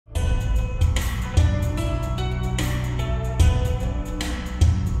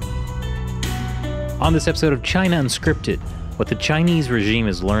On this episode of China Unscripted, what the Chinese regime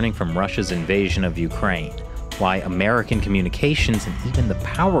is learning from Russia's invasion of Ukraine, why American communications and even the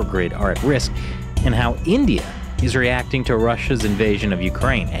power grid are at risk, and how India is reacting to Russia's invasion of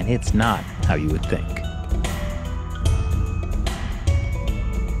Ukraine, and it's not how you would think.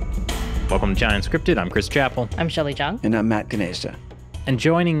 Welcome to China Unscripted. I'm Chris Chappell. I'm Shelley Zhang. And I'm Matt Ganesha. And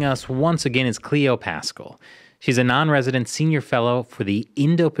joining us once again is Cleo Paskal. She's a non-resident senior fellow for the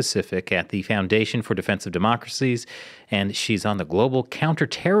Indo-Pacific at the Foundation for Defense of Democracies, and she's on the Global Counter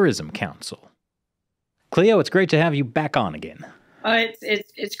Terrorism Council. Cleo, it's great to have you back on again.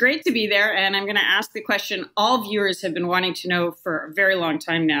 It's great to be there, and I'm going to ask the question all viewers have been wanting to know for a very long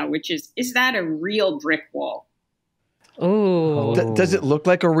time now, which is that a real brick wall? Ooh. Does it look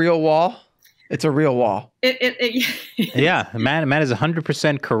like a real wall? It's a real wall. Yeah, Matt is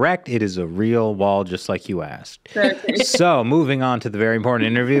 100% correct. It is a real wall, just like you asked. So, moving on to the very important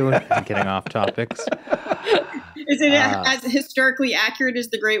interview, getting off topics. Is it as historically accurate as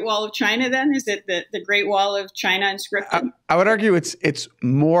the Great Wall of China, then? Is it the Great Wall of China Unscripted? I would argue it's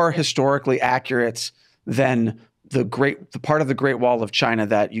more historically accurate than the part of the Great Wall of China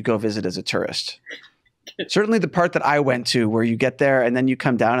that you go visit as a tourist. Certainly the part that I went to, where you get there and then you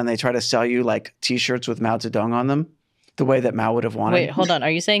come down and they try to sell you like T-shirts with Mao Zedong on them, the way that Mao would have wanted. Wait, hold on. Are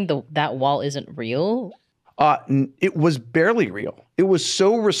you saying that wall isn't real? It was barely real. It was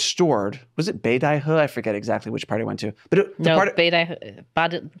so restored. Was it Beidaihe? I forget exactly which part I went to. But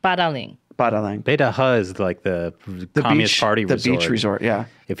Badaling. Beidaihe is like the Communist Party resort. The beach resort, yeah.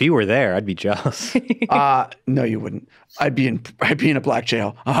 If you were there, I'd be jealous. No, you wouldn't. I'd be in a black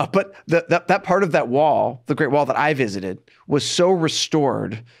jail. But that part of that wall, the Great Wall that I visited, was so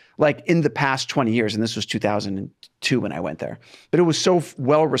restored, like in the past 20 years, and this was 2002 when I went there. But it was so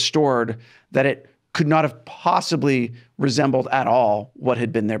well restored that it could not have possibly resembled at all what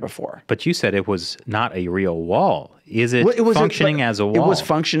had been there before. But you said it was not a real wall. Is it, functioning as a wall? It was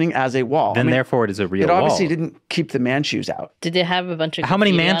functioning as a wall. Then therefore it is a real wall. It obviously didn't keep the Manchus out. Did it have a bunch of How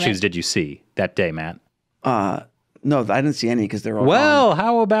many Manchus did you see that day, Matt? No, I didn't see any because they're all gone.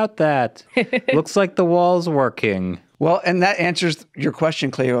 How about that? Looks like the wall's working. Well, and that answers your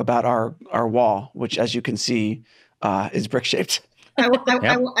question, Cleo, about our wall, which, as you can see, is brick-shaped. I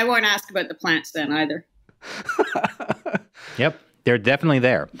won't ask about the plants then either. Yep, they're definitely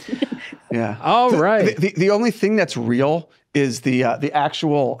there. Yeah. All right. The only thing that's real is the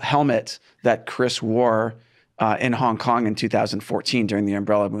actual helmet that Chris wore in Hong Kong in 2014 during the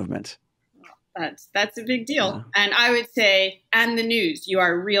Umbrella Movement. That's a big deal. Yeah. And I would say, and the news, you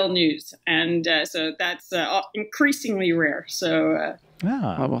are real news. And so that's increasingly rare. So,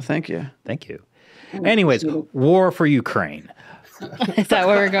 well, thank you. Thank you. Anyways, war for Ukraine. Is that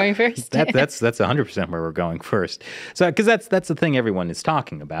where we're going first? That's 100% where we're going first. So, because that's the thing everyone is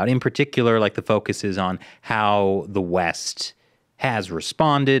talking about. In particular, like the focus is on how the West has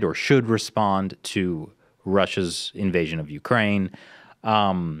responded or should respond to Russia's invasion of Ukraine,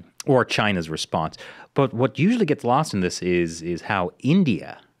 or China's response. But what usually gets lost in this is how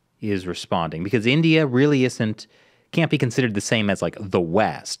India is responding, because India really can't be considered the same as like the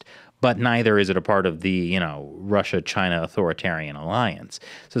West. But neither is it a part of the, Russia-China authoritarian alliance.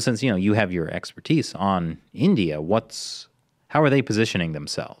 So since, you have your expertise on India, how are they positioning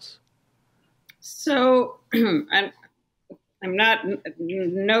themselves? So I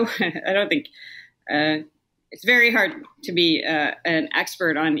don't think it's very hard to be an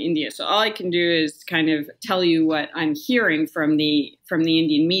expert on India. So all I can do is kind of tell you what I'm hearing from the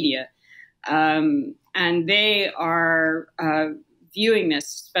Indian media. And they are viewing this,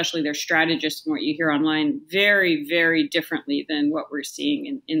 especially their strategists and what you hear online, very, very differently than what we're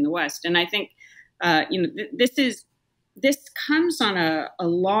seeing in the West. And I think, this comes on a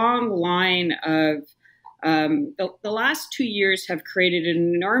long line of the last 2 years have created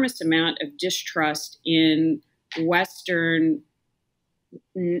an enormous amount of distrust in Western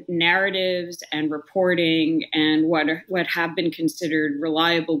narratives and reporting and what have been considered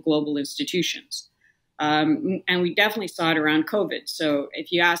reliable global institutions. And we definitely saw it around COVID. So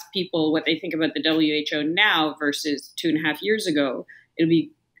if you ask people what they think about the WHO now versus 2.5 years ago, it'll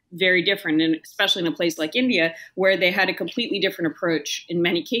be very different, and especially in a place like India, where they had a completely different approach in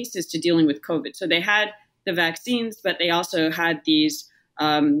many cases to dealing with COVID. So they had the vaccines, but they also had these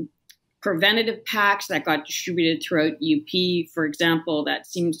preventative packs that got distributed throughout UP, for example, that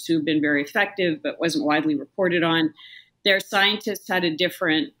seems to have been very effective, but wasn't widely reported on. Their scientists had a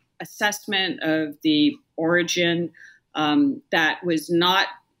different assessment of the origin that was not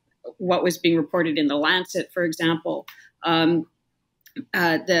what was being reported in the Lancet, for example.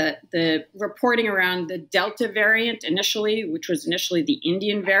 the reporting around the Delta variant initially, which was initially the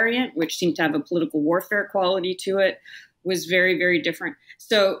Indian variant, which seemed to have a political warfare quality to it, was very, very different.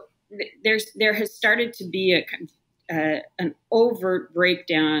 So there has started to be an overt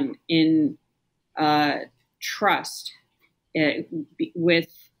breakdown in trust with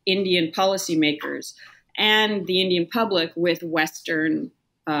Indian policymakers and the Indian public with Western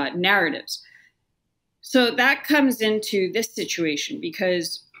narratives. So that comes into this situation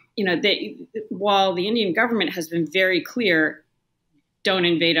because, while the Indian government has been very clear, don't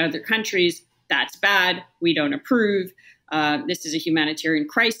invade other countries, that's bad, we don't approve, this is a humanitarian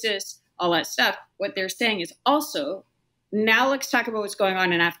crisis, all that stuff. What they're saying is also, now let's talk about what's going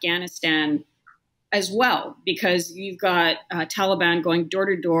on in Afghanistan as well, because you've got Taliban going door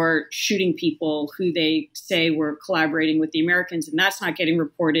to door, shooting people who they say were collaborating with the Americans, and that's not getting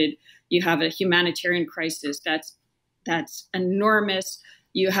reported. You have a humanitarian crisis that's enormous.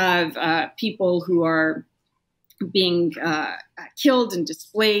 You have people who are being killed and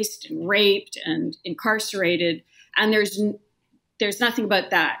displaced and raped and incarcerated, and there's nothing about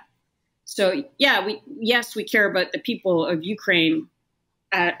that. So yeah, we care about the people of Ukraine,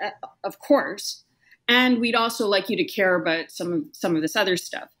 of course, and we'd also like you to care about some of this other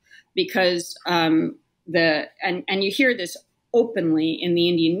stuff, because and you hear this openly in the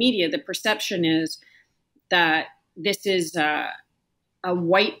Indian media. The perception is that this is a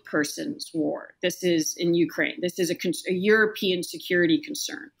white person's war. This is in Ukraine. This is a European security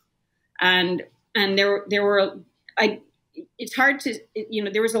concern, and there were it's hard to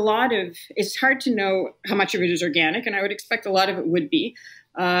there was a lot of it's hard to know how much of it is organic, and I would expect a lot of it would be,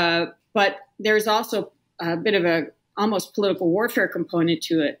 but there's also a bit of a almost political warfare component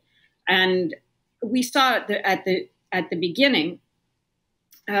to it, and we saw at the beginning.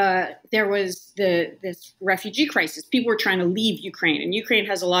 There was this refugee crisis. People were trying to leave Ukraine, and Ukraine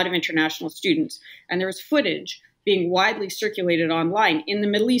has a lot of international students. And there was footage being widely circulated online in the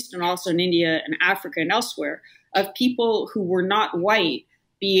Middle East and also in India and Africa and elsewhere of people who were not white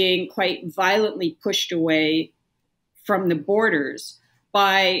being quite violently pushed away from the borders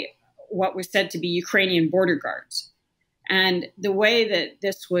by what was said to be Ukrainian border guards. And the way that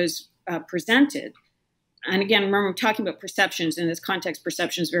this was presented, and again, remember, I'm talking about perceptions in this context.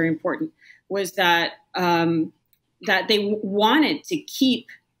 Perception is very important. Was that that they wanted to keep,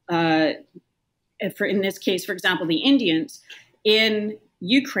 in this case, for example, the Indians in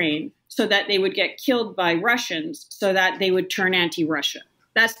Ukraine, so that they would get killed by Russians, so that they would turn anti-Russia.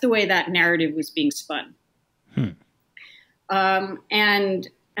 That's the way that narrative was being spun.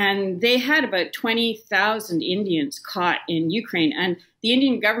 And they had about 20,000 Indians caught in Ukraine, and the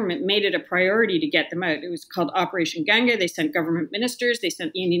Indian government made it a priority to get them out. It was called Operation Ganga. They sent government ministers. They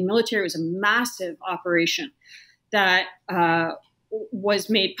sent the Indian military. It was a massive operation that was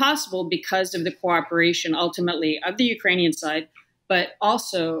made possible because of the cooperation, ultimately, of the Ukrainian side, but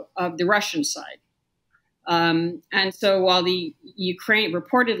also of the Russian side. And so while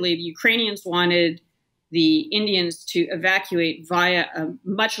reportedly the Ukrainians wanted the Indians to evacuate via a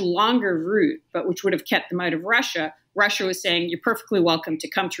much longer route, but which would have kept them out of Russia, Russia was saying, you're perfectly welcome to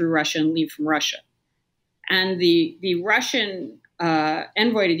come through Russia and leave from Russia. And the Russian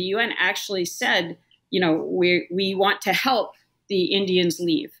envoy to the UN actually said, we want to help the Indians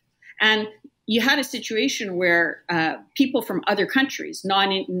leave. And you had a situation where people from other countries,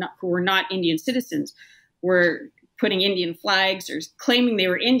 who were not Indian citizens, were putting Indian flags or claiming they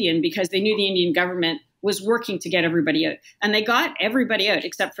were Indian because they knew the Indian government was working to get everybody out. And they got everybody out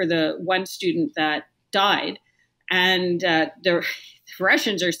except for the one student that died. And the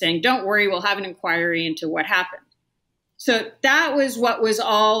Russians are saying, don't worry, we'll have an inquiry into what happened. So that was what was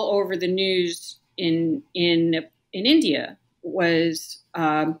all over the news in India, was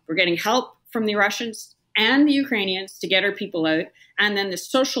we're getting help from the Russians and the Ukrainians to get our people out. And then the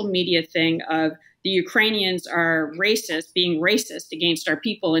social media thing of the Ukrainians are racist, being racist against our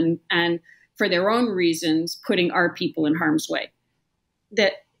people, and for their own reasons, putting our people in harm's way.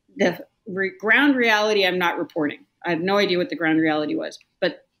 The ground reality, I'm not reporting. I have no idea what the ground reality was,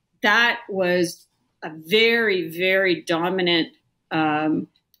 but that was a very, very dominant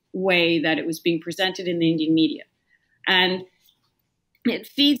way that it was being presented in the Indian media. And it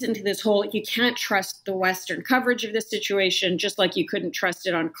feeds into this whole, you can't trust the Western coverage of this situation, just like you couldn't trust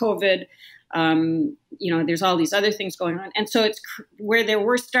it on COVID. There's all these other things going on. And so it's where there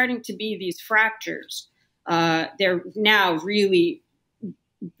were starting to be these fractures. They're now really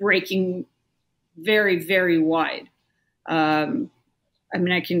breaking very, very wide. I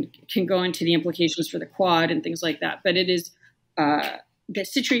can go into the implications for the Quad and things like that, but it is, the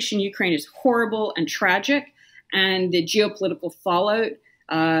situation in Ukraine is horrible and tragic. and the geopolitical fallout,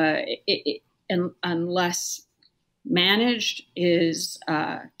 unless managed, is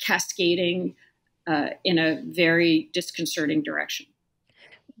cascading in a very disconcerting direction.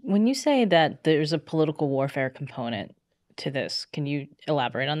 When you say that there's a political warfare component to this, can you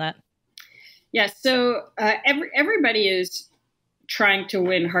elaborate on that? Yes. So everybody is trying to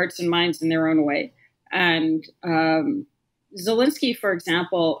win hearts and minds in their own way. And Zelensky, for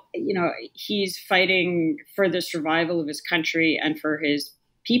example, he's fighting for the survival of his country and for his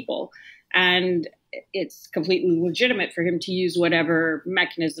people. And it's completely legitimate for him to use whatever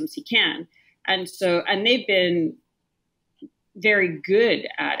mechanisms he can. And they've been very good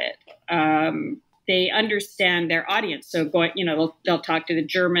at it. They understand their audience. So they'll talk to the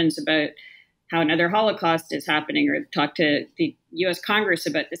Germans about how another Holocaust is happening, or talk to the U.S. Congress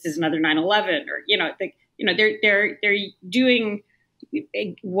about this is another 9/11, or they're doing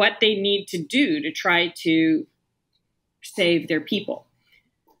what they need to do to try to save their people.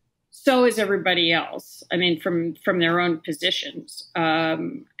 So is everybody else. I mean, from their own positions.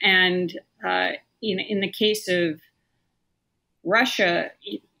 In the case of Russia,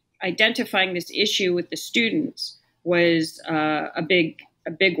 identifying this issue with the students was a big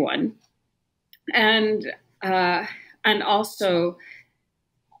one, and also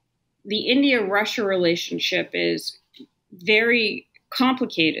the India-Russia relationship is very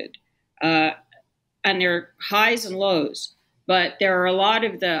complicated, and there are highs and lows. But there are a lot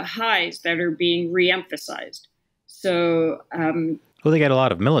of the highs that are being re-emphasized. So, well, they get a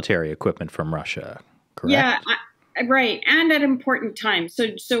lot of military equipment from Russia, correct? Yeah, right, and at important times.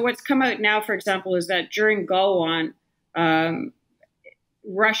 So what's come out now, for example, is that during Galwan,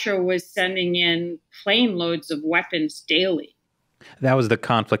 Russia was sending in plane loads of weapons daily. That was the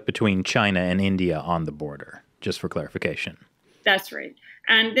conflict between China and India on the border, just for clarification. That's right,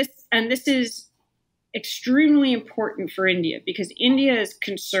 and this is extremely important for India, because India is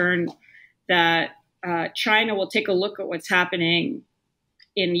concerned that China will take a look at what's happening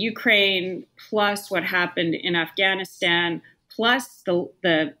in Ukraine, plus what happened in Afghanistan, plus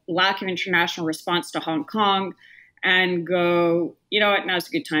the lack of international response to Hong Kong, and go, you know what, now's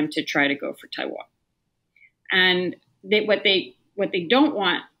a good time to try to go for Taiwan. And what they don't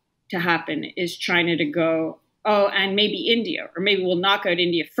want to happen is China to go, oh, and maybe India, or maybe we'll knock out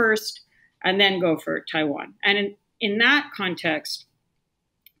India first and then go for Taiwan. And in that context,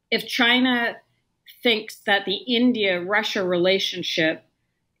 if China thinks that the India-Russia relationship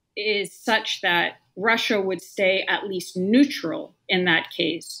is such that Russia would stay at least neutral in that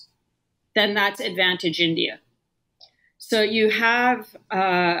case, then that's advantage India. So you have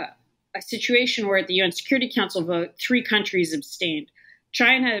a situation where at the UN Security Council vote, 3 countries abstained.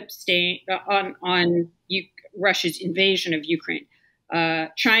 China abstained on Russia's invasion of Ukraine.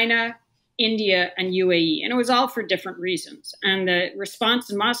 China, India, and UAE. And it was all for different reasons. And the response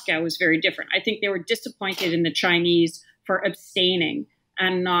in Moscow was very different. I think they were disappointed in the Chinese for abstaining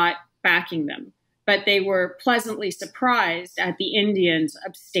and not backing them. But they were pleasantly surprised at the Indians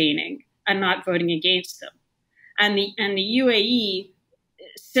abstaining and not voting against them. And the UAE,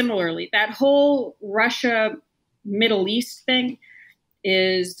 similarly, that whole Russia-Middle East thing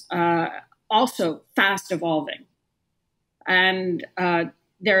is also fast evolving. And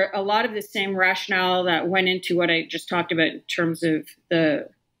there are a lot of the same rationale that went into what I just talked about in terms of the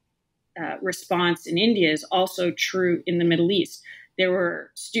response in India is also true in the Middle East. There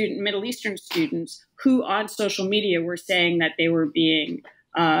were Middle Eastern students who on social media were saying that they were being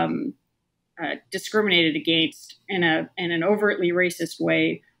discriminated against in an overtly racist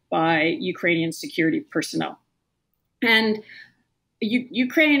way by Ukrainian security personnel. And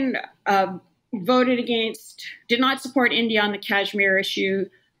Ukraine voted against, did not support India on the Kashmir issue.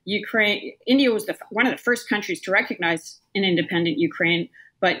 India was one of the first countries to recognize an independent Ukraine,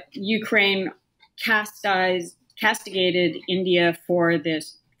 but Ukraine castigated India for the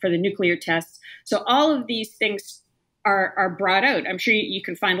nuclear tests. So all of these things are brought out. I'm sure you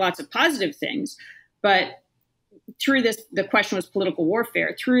can find lots of positive things, but through this, the question was political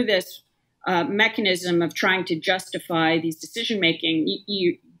warfare. Through this mechanism of trying to justify these decision-making,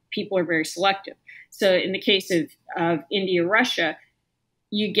 people are very selective. So in the case of India-Russia,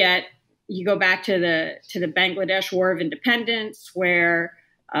 you go back to the Bangladesh War of Independence, where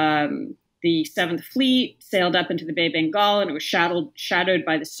the 7th Fleet sailed up into the Bay of Bengal, and it was shadowed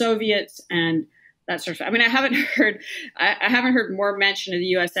by the Soviets and that sort of. I mean, I haven't heard more mention of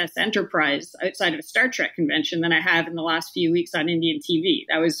the USS Enterprise outside of a Star Trek convention than I have in the last few weeks on Indian TV.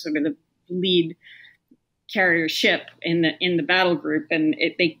 That was sort of the lead carrier ship in the battle group, and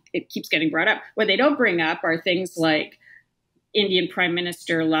it keeps getting brought up. What they don't bring up are things like Indian Prime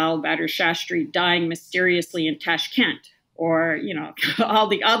Minister Lal Bahadur Shastri dying mysteriously in Tashkent, or all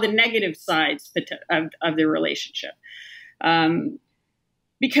the negative sides of the relationship.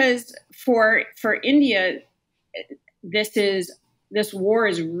 Because for India, this war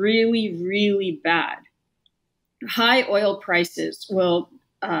is really, really bad. High oil prices will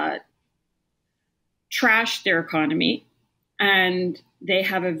trash their economy, and they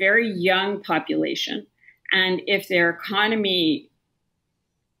have a very young population. And if their economy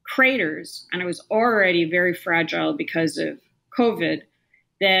craters, and it was already very fragile because of COVID,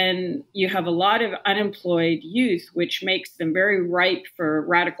 then you have a lot of unemployed youth, which makes them very ripe for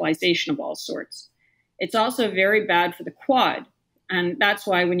radicalization of all sorts. It's also very bad for the Quad. And that's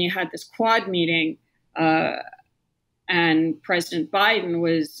why when you had this Quad meeting and President Biden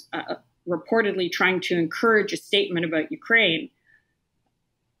was reportedly trying to encourage a statement about Ukraine,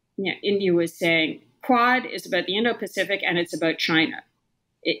 India was saying, Quad is about the Indo-Pacific and it's about China.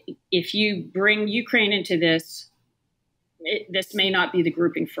 If you bring Ukraine into this, this may not be the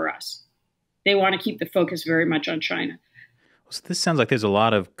grouping for us. They want to keep the focus very much on China. So this sounds like there's a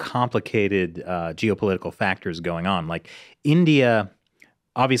lot of complicated geopolitical factors going on. Like India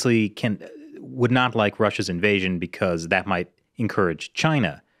obviously would not like Russia's invasion because that might encourage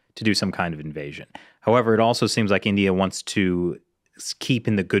China to do some kind of invasion. However, it also seems like India wants to keep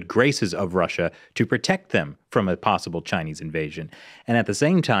in the good graces of Russia to protect them from a possible Chinese invasion. And at the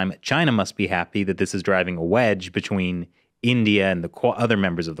same time, China must be happy that this is driving a wedge between India and the other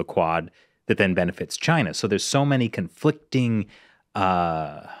members of the Quad that then benefits China. So there's so many conflicting,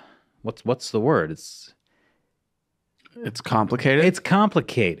 what's the word? It's complicated. It's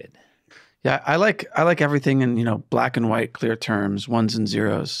complicated. Yeah, I like everything in black and white, clear terms, ones and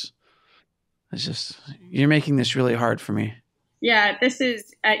zeros. It's just you're making this really hard for me. Yeah, this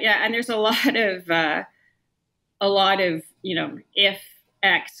is and there's a lot of if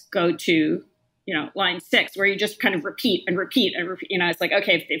X go to line 6, where you just kind of repeat and repeat and repeat. It's like,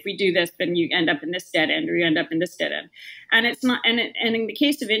 okay, if we do this, then you end up in this dead end, or you end up in this dead end. And it's not. And in the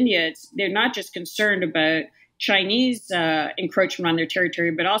case of India, they're not just concerned about Chinese encroachment on their territory,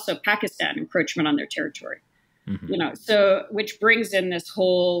 but also Pakistan encroachment on their territory. Mm-hmm. So which brings in this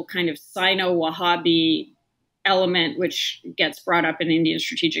whole kind of Sino-Wahhabi element, which gets brought up in Indian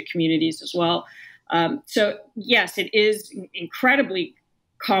strategic communities as well. So yes, it is incredibly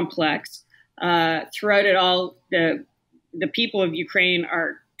complex. Throughout it all, the people of Ukraine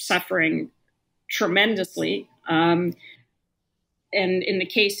are suffering tremendously. And in the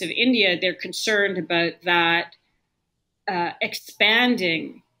case of India, they're concerned about that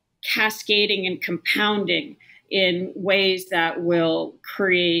expanding, cascading, and compounding in ways that will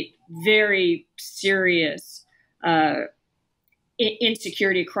create very serious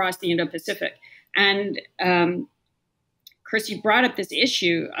insecurity across the Indo-Pacific. And Chris, you brought up this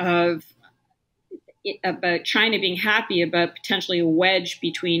issue about China being happy about potentially a wedge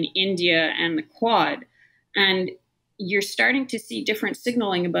between India and the Quad. And you're starting to see different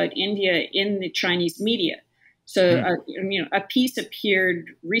signaling about India in the Chinese media. So, a piece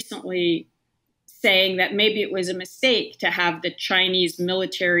appeared recently saying that maybe it was a mistake to have the Chinese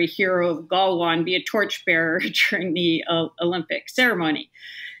military hero of Galwan be a torchbearer during the Olympic ceremony.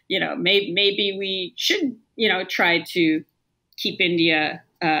 Maybe we should, try to keep India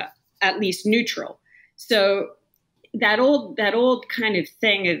at least neutral. So that old kind of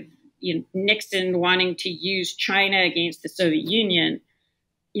thing of Nixon wanting to use China against the Soviet Union,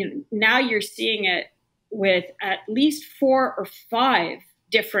 now you're seeing it with at least 4 or 5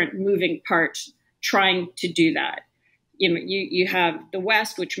 different moving parts trying to do that. You have the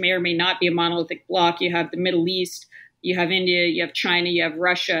West, which may or may not be a monolithic bloc. You have the Middle East. You have India. You have China. You have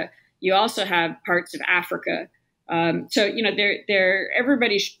Russia. You also have parts of Africa. So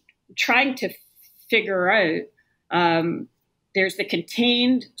everybody's trying to figure out. There's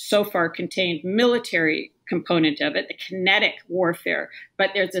the so far contained military component of it, the kinetic warfare,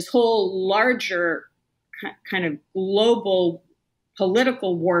 but there's this whole larger kind of global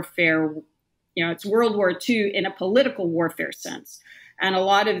political warfare. It's World War II in a political warfare sense. And a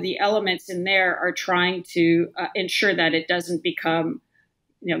lot of the elements in there are trying to ensure that it doesn't become,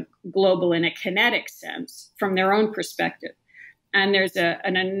 global in a kinetic sense from their own perspective. And there's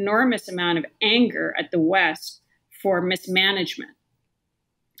an enormous amount of anger at the West for mismanagement.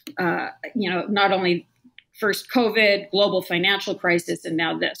 Not only first COVID, global financial crisis, and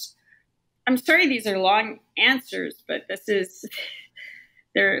now this. I'm sorry these are long answers, but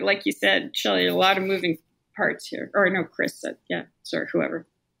there, like you said, Shelley, a lot of moving parts here. Or no, Chris said, yeah, sorry, whoever.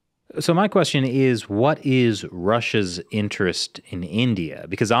 So my question is, what is Russia's interest in India?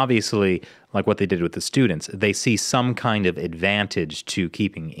 Because obviously, like what they did with the students, they see some kind of advantage to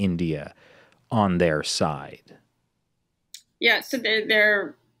keeping India on their side. Yeah, so there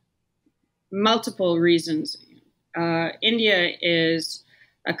are multiple reasons. India is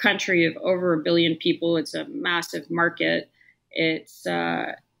a country of over 1 billion people. It's a massive market. It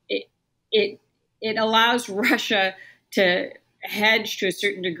allows Russia to hedge to a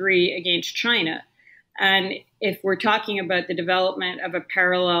certain degree against China. And if we're talking about the development of a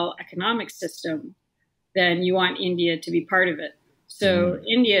parallel economic system, then you want India to be part of it. So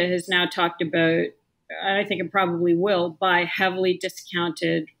India has now talked about, and I think it probably will, buy heavily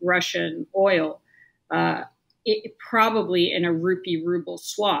discounted Russian oil, probably in a rupee ruble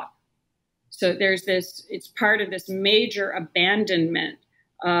swap. So there's this, it's part of this major abandonment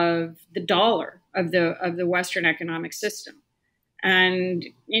of the dollar, of the Western economic system. And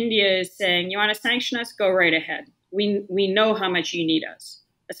India is saying, you want to sanction us? Go right ahead. We know how much you need us,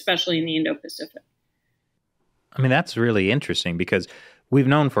 especially in the Indo-Pacific. I mean, that's really interesting because we've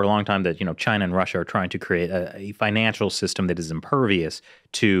known for a long time that, China and Russia are trying to create a financial system that is impervious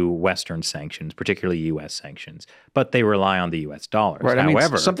to Western sanctions, particularly U.S. sanctions, but they rely on the U.S. dollars. Right. However, I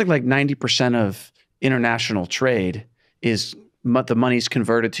mean, something like 90% of international trade is the money's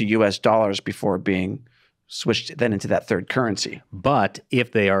converted to U.S. dollars before being switched then into that third currency. But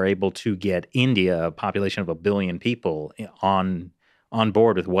if they are able to get India, a population of 1 billion people, on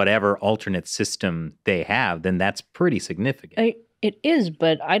board with whatever alternate system they have, then that's pretty significant. It is,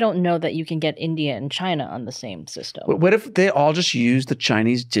 but I don't know that you can get India and China on the same system. What if they all just use the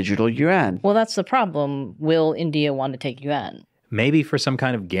Chinese digital yuan? Well, that's the problem. Will India want to take yuan? Maybe for some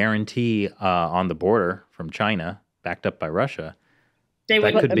kind of guarantee on the border from China, backed up by Russia. They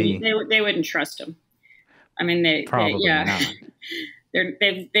wouldn't trust them. I mean, not.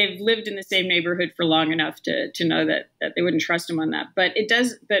 They've lived in the same neighborhood for long enough to know that they wouldn't trust them on that. But it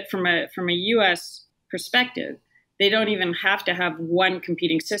does. But from a U.S. perspective, they don't even have to have one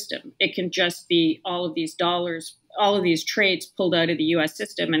competing system. It can just be all of these dollars, all of these trades pulled out of the U.S.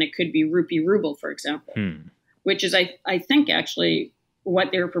 system, and it could be rupee ruble, for example, which is I think actually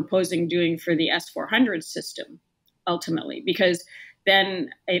what they were proposing doing for the S-400 system ultimately, because then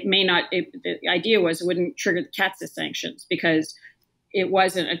it may not. The idea was it wouldn't trigger the CAATSA sanctions because it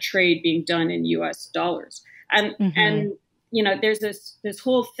wasn't a trade being done in U.S. dollars. And there's this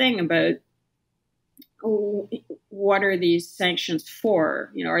whole thing about what are these sanctions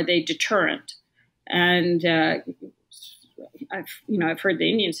for? Are they deterrent? And I've heard the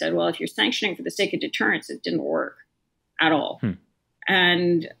Indians said, well, if you're sanctioning for the sake of deterrence, it didn't work at all.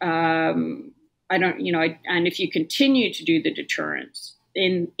 And I don't, and if you continue to do the deterrence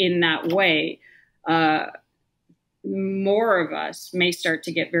in that way, more of us may start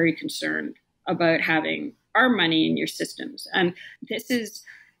to get very concerned about having our money in your systems. And this is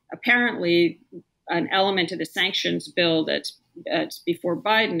apparently an element of the sanctions bill that's before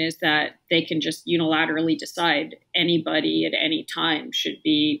Biden, is that they can just unilaterally decide anybody at any time should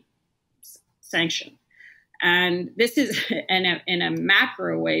be sanctioned. And this is in a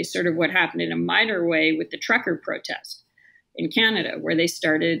macro way, sort of what happened in a minor way with the trucker protest in Canada, where they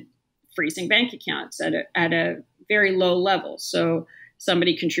started freezing bank accounts at a very low level. So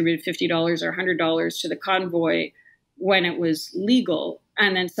somebody contributed $50 or $100 to the convoy when it was legal,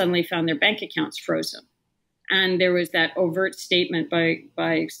 and then suddenly found their bank accounts frozen. And there was that overt statement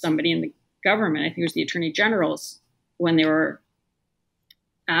by somebody in the government, I think it was the Attorney General's, when they were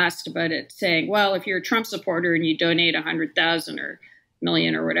asked about it, saying, well, if you're a Trump supporter and you donate 100,000 or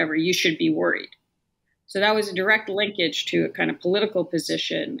million or whatever, you should be worried. So that was a direct linkage to a kind of political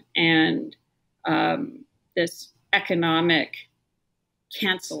position and this economic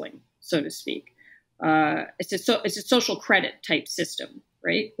canceling, so to speak. It's a social credit type system,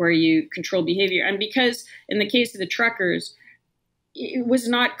 right, where you control behavior. And because in the case of the truckers, it was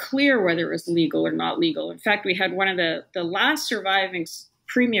not clear whether it was legal or not legal. In fact, we had one of the last surviving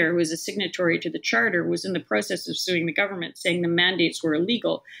premier, who was a signatory to the charter, was in the process of suing the government, saying the mandates were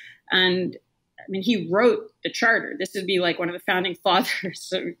illegal. And I mean, he wrote the charter. This would be like one of the founding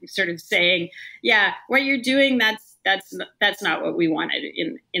fathers sort of saying, yeah, what you're doing, that's not what we wanted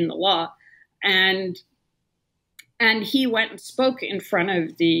in the law. And he went and spoke in front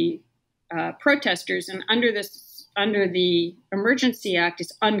of the protesters. And under the Emergency Act,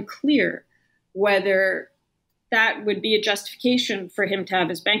 it's unclear whether that would be a justification for him to have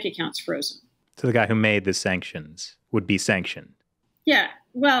his bank accounts frozen. So the guy who made the sanctions would be sanctioned. Yeah.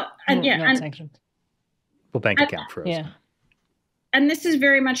 Well, not sanctioned. Well, bank account frozen. Yeah. And this is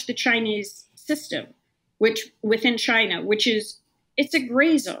very much the Chinese system, which within China, which is it's a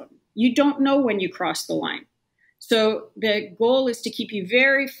gray zone. You don't know when you cross the line. So the goal is to keep you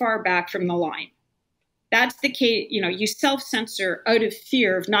very far back from the line. That's the case. You self-censor out of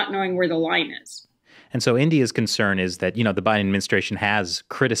fear of not knowing where the line is. And so India's concern is that, the Biden administration has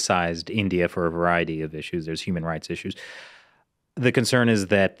criticized India for a variety of issues. There's human rights issues. The concern is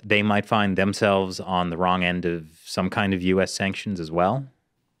that they might find themselves on the wrong end of some kind of U.S. sanctions as well.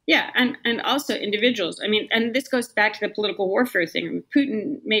 Yeah, and also individuals. I mean, and this goes back to the political warfare thing.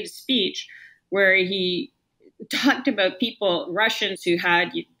 Putin made a speech where he talked about Russians who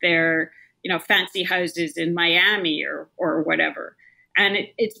had their, fancy houses in Miami or whatever. And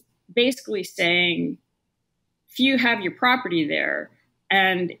it's basically saying, if you have your property there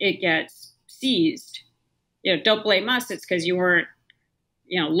and it gets seized, don't blame us. It's because you weren't,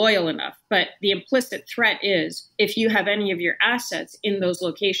 loyal enough. But the implicit threat is, if you have any of your assets in those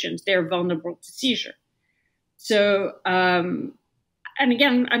locations, they're vulnerable to seizure. So, and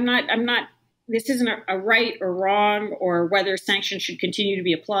again, I'm not. This isn't a right or wrong, or whether sanctions should continue to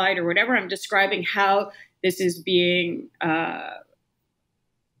be applied or whatever. I'm describing how this is being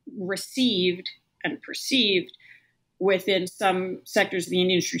received and perceived within some sectors of the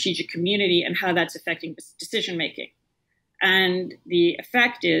Indian strategic community, and how that's affecting decision making. And the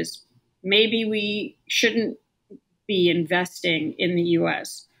effect is, maybe we shouldn't be investing in the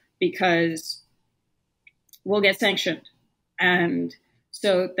U.S. because we'll get sanctioned. And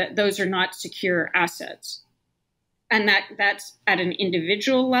so that those are not secure assets. And that's at an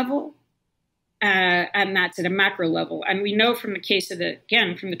individual level, and that's at a macro level. And we know from the case of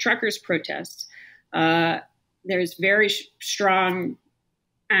from the truckers' protests, there's very strong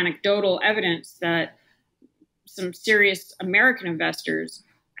anecdotal evidence that some serious American investors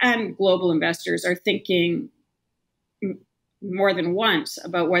and global investors are thinking more than once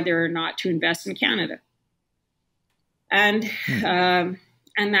about whether or not to invest in Canada. And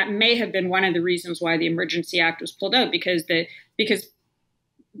that may have been one of the reasons why the Emergency Act was pulled out, because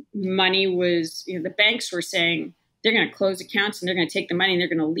money was, the banks were saying they're going to close accounts and they're going to take the money and they're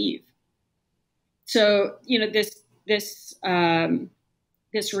going to leave. So, this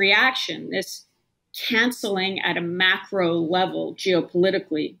reaction, this canceling at a macro level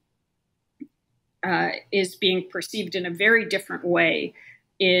geopolitically, is being perceived in a very different way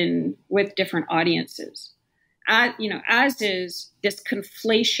with different audiences. As is this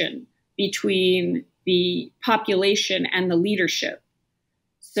conflation between the population and the leadership.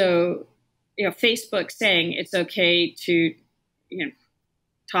 So, Facebook saying it's okay to,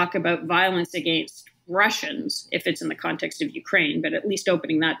 talk about violence against Russians if it's in the context of Ukraine, but at least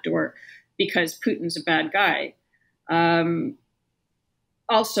opening that door because Putin's a bad guy,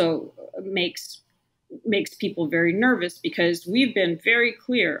 also makes people very nervous, because we've been very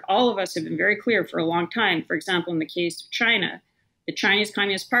clear, all of us have been very clear for a long time. For example, in the case of China, the Chinese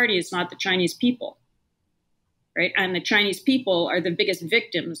Communist Party is not the Chinese people, right? And the Chinese people are the biggest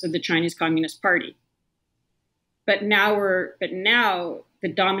victims of the Chinese Communist Party. But now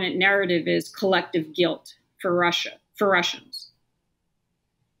the dominant narrative is collective guilt for Russians.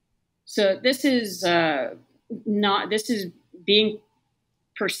 So this is being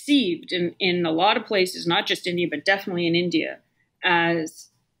perceived in a lot of places, not just India, but definitely in India, as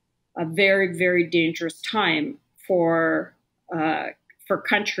a very, very dangerous time for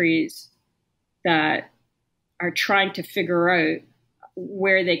countries that are trying to figure out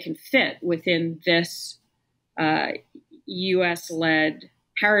where they can fit within this U.S.-led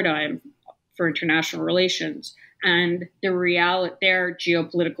paradigm for international relations, and their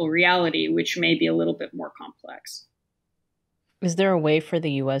geopolitical reality, which may be a little bit more complex. Is there a way for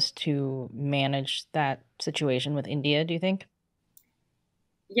the U.S. to manage that situation with India, do you think?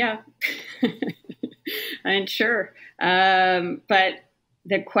 Yeah, I'm sure. But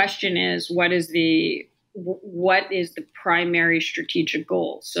the question is, what is the primary strategic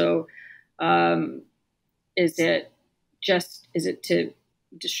goal? So is it to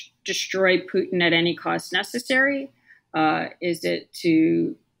destroy Putin at any cost necessary? Is it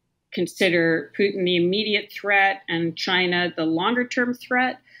to consider Putin the immediate threat and China the longer term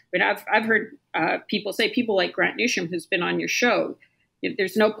threat? But I've heard people like Grant Newsham, who's been on your show,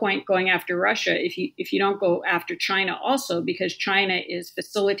 there's no point going after Russia if you don't go after China also, because China is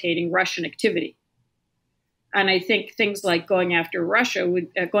facilitating Russian activity. And I think things like going after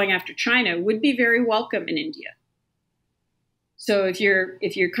China would be very welcome in India. So if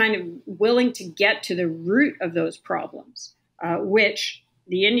you're kind of willing to get to the root of those problems, which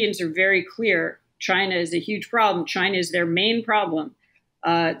the Indians are very clear, China is a huge problem, China is their main problem,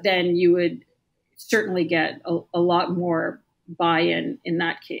 then you would certainly get a lot more buy-in in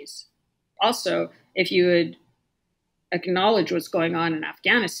that case. Also, if you would acknowledge what's going on in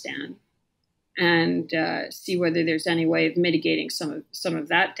Afghanistan and see whether there's any way of mitigating some of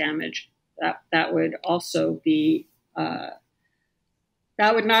that damage. That would also be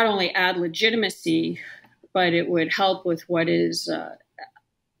that would not only add legitimacy, but it would help with what is a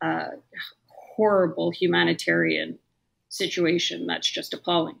horrible humanitarian situation that's just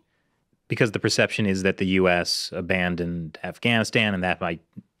appalling. Because the perception is that the U.S. abandoned Afghanistan, and that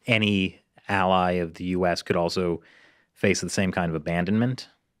any ally of the U.S. could also face the same kind of abandonment.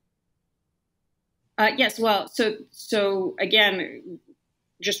 Yes. Well, so again,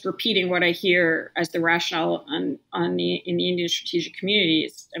 just repeating what I hear as the rationale in the Indian strategic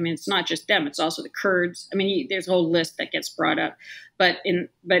communities. I mean, it's not just them; it's also the Kurds. I mean, there's a whole list that gets brought up. But in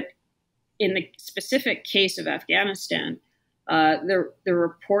the specific case of Afghanistan, the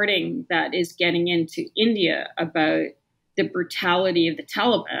reporting that is getting into India about the brutality of the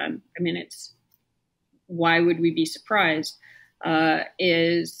Taliban, I mean, why would we be surprised?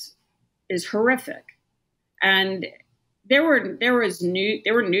 Is horrific, and there were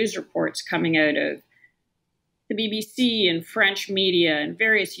news reports coming out of the BBC and French media and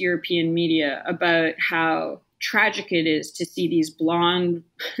various European media about how tragic it is to see these blonde,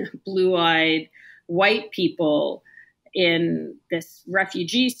 blue-eyed white people in this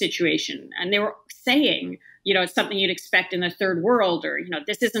refugee situation. And they were saying, it's something you'd expect in the third world, or,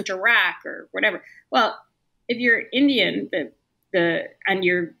 this isn't Iraq or whatever. Well, if you're Indian, and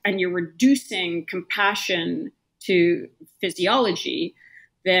you're reducing compassion to physiology,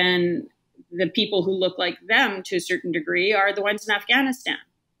 then the people who look like them to a certain degree are the ones in Afghanistan.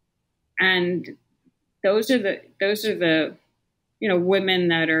 And those are the women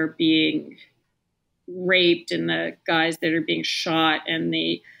that are being raped, and the guys that are being shot, and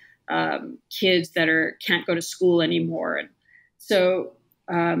the kids that can't go to school anymore. And so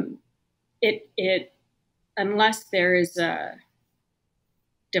it unless there is a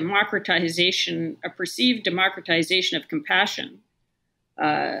perceived democratization of compassion,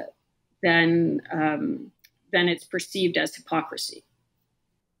 then it's perceived as hypocrisy.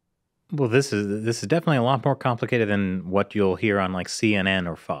 Well, this is definitely a lot more complicated than what you'll hear on like CNN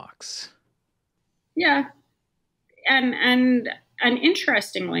or Fox. Yeah, and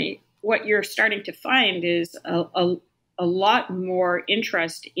interestingly, what you're starting to find is a lot more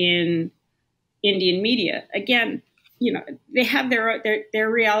interest in Indian media. Again, they have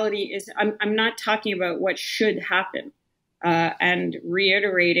their reality is. I'm not talking about what should happen, and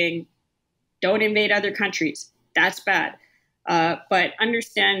reiterating, don't invade other countries. That's bad. But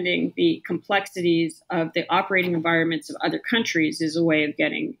understanding the complexities of the operating environments of other countries is a way of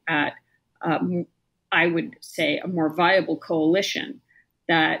getting at, I would say, a more viable coalition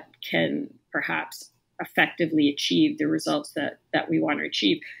that can perhaps effectively achieve the results that we want to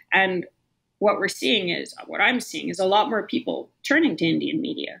achieve. And what I'm seeing is a lot more people turning to Indian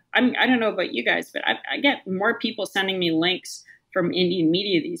media. I mean, I don't know about you guys, but I get more people sending me links from Indian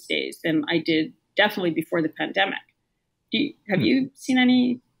media these days than I did definitely before the pandemic. Have you seen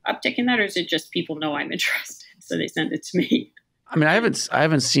any uptick in that, or is it just people know I'm interested, so they send it to me? I mean, I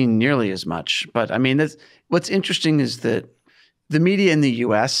haven't seen nearly as much, but I mean, what's interesting is that the media in the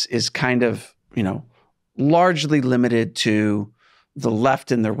U.S. is kind of, largely limited to the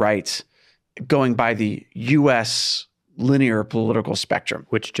left and the right, going by the U.S. linear political spectrum.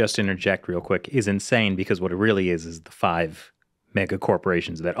 Which, just to interject real quick, is insane, because what it really is the 5 mega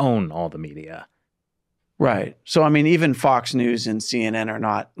corporations that own all the media. Right. So, I mean, even Fox News and CNN are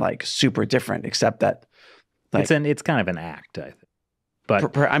not like super different, except that it's kind of an act, I think.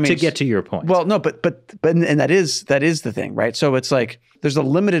 But I mean, to get to your point. Well, no, but that is the thing, right? So it's like there's a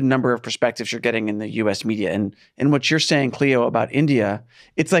limited number of perspectives you're getting in the U.S. media, and what you're saying, Cleo, about India,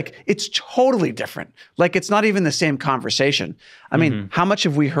 it's like it's totally different. Like it's not even the same conversation. I mean, how much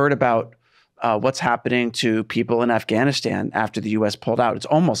have we heard about what's happening to people in Afghanistan after the U.S. pulled out? It's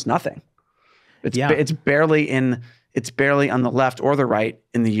almost nothing. It's barely on the left or the right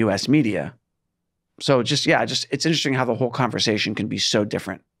in the U.S. media. So it's interesting how the whole conversation can be so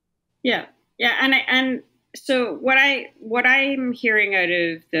different. Yeah, and so what I'm hearing out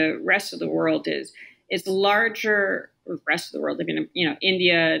of the rest of the world is larger. Rest of the world, I mean,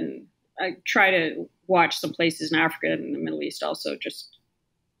 India, and I try to watch some places in Africa and the Middle East also, just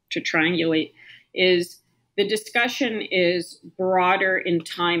to triangulate. Is the discussion is broader in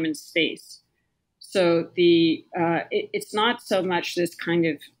time and space. So it's not so much this kind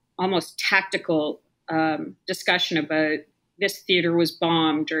of almost tactical discussion about this theater was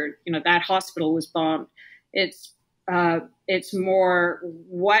bombed, or that hospital was bombed. It's more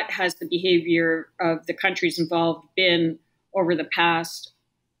what has the behavior of the countries involved been over the past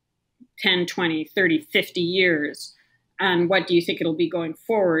 10, 20, 30, 50 years And what do you think it'll be going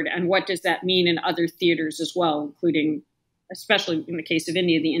forward? And what does that mean in other theaters as well, including, especially in the case of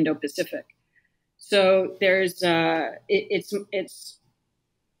India, the Indo-Pacific? So there is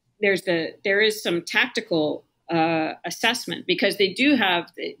some tactical assessment, because they do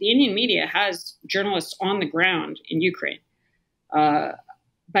have, the Indian media has journalists on the ground in Ukraine. But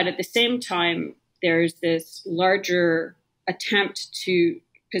at the same time, there's this larger attempt to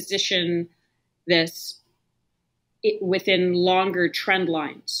position this within longer trend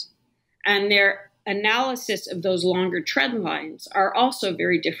lines. And their analysis of those longer trend lines are also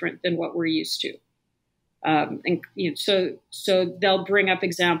very different than what we're used to. So they'll bring up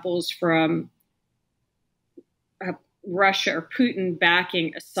examples from Russia or Putin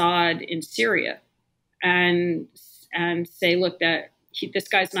backing Assad in Syria, and say, look, this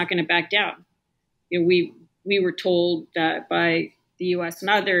guy's not going to back down. We were told that by the U.S. and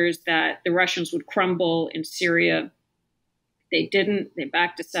others that the Russians would crumble in Syria. They didn't. They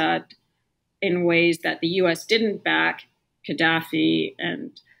backed Assad in ways that the U.S. didn't back Gaddafi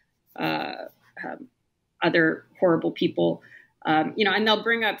and other horrible people. And they'll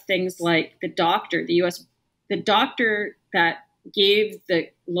bring up things like the doctor that gave the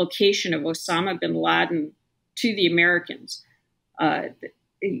location of Osama bin Laden to the Americans, the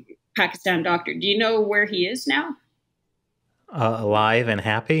Pakistan doctor. Do you know where he is now? Alive and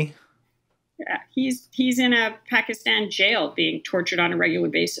happy? Yeah, he's in a Pakistan jail being tortured on a regular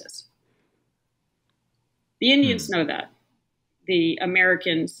basis. The Indians know that. The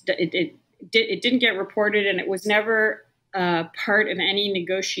Americans, it didn't get reported, and it was never part of any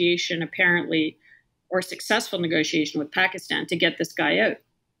negotiation, apparently, or successful negotiation with Pakistan to get this guy out.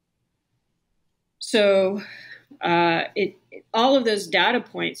 So all of those data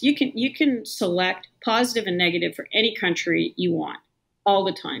points, you can select positive and negative for any country you want all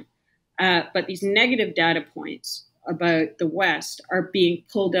the time. But these negative data points about the West are being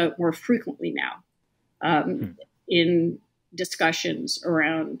pulled out more frequently now in discussions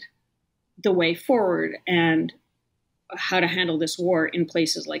around the way forward and how to handle this war in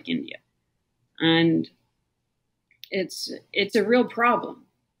places like India. And it's a real problem.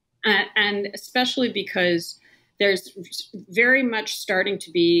 And especially because there's very much starting to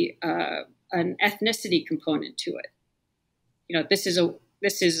be an ethnicity component to it.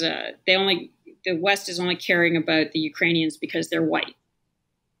 The West is only caring about the Ukrainians because they're white.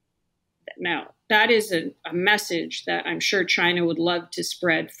 Now, that is a message that I'm sure China would love to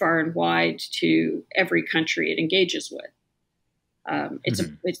spread far and wide to every country it engages with.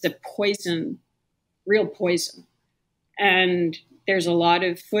 It's a poison, real poison. And there's a lot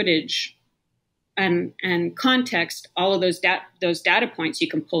of footage and context, all of those data points you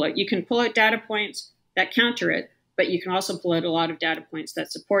can pull out. You can pull out data points that counter it, but you can also pull out a lot of data points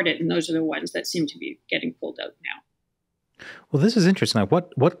that support it, and those are the ones that seem to be getting pulled out now. Well, this is interesting. Like,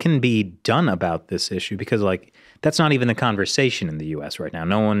 what can be done about this issue? Because that's not even the conversation in the U.S. right now.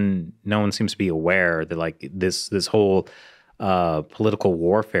 No one seems to be aware that this whole political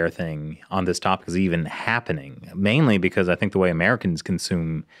warfare thing on this topic is even happening. Mainly because I think the way Americans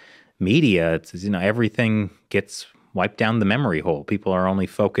consume media, it's everything gets wiped down the memory hole. People are only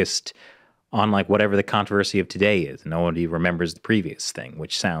focused on whatever the controversy of today is. Nobody remembers the previous thing,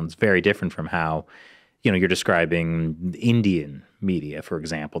 which sounds very different from how, you're describing Indian media, for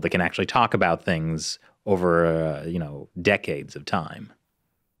example, that can actually talk about things over, decades of time.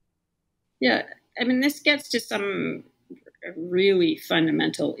 Yeah. I mean, this gets to some really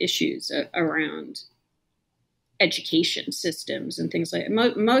fundamental issues around education systems and things like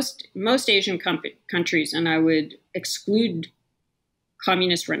that. Most Asian countries, and I would exclude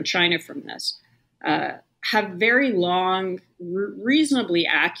communist-run China from this, have very long, reasonably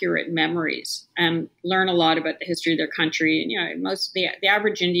accurate memories and learn a lot about the history of their country. And, the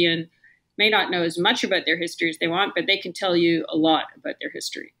average Indian may not know as much about their history as they want, but they can tell you a lot about their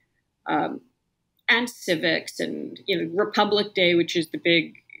history. And civics and, Republic Day, which is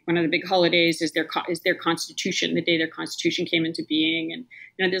one of the big holidays, is their constitution, the day their constitution came into being. And,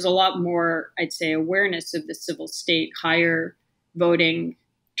 there's a lot more, I'd say, awareness of the civil state, higher voting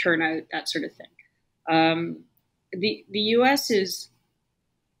turnout, that sort of thing. The U.S.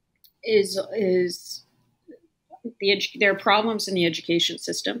 there are problems in the education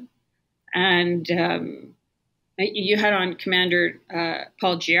system, and you had on Commander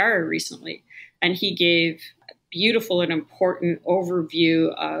Paul Giara recently, and he gave a beautiful and important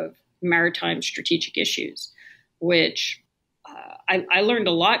overview of maritime strategic issues, which I learned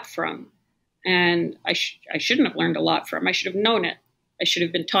a lot from, and I shouldn't have learned a lot from. I should have known it. I should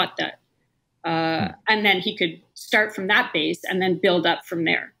have been taught that. And then he could start from that base and then build up from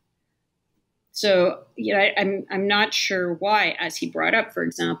there. So, I'm not sure why, as he brought up, for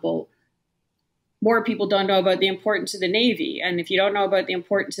example, more people don't know about the importance of the Navy. And if you don't know about the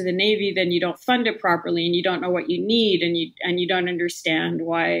importance of the Navy, then you don't fund it properly, and you don't know what you need, and you don't understand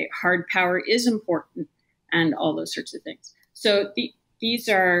why hard power is important, and all those sorts of things. So these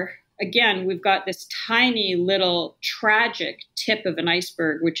are, again, we've got this tiny little tragic tip of an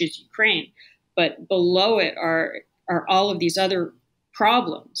iceberg, which is Ukraine. But below it are all of these other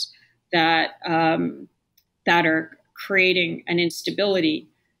problems that are creating an instability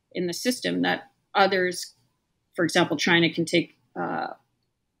in the system that others, for example, China, can take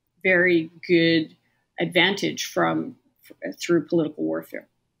very good advantage from through political warfare.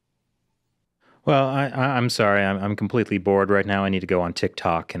 Well, I'm sorry. I'm completely bored right now. I need to go on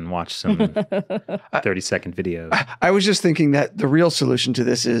TikTok and watch some 30-second videos. I was just thinking that the real solution to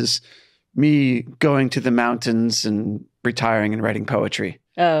this is me going to the mountains and retiring and writing poetry.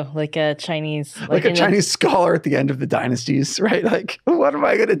 Oh, like a Chinese, like a Chinese scholar at the end of the dynasties, right? Like, what am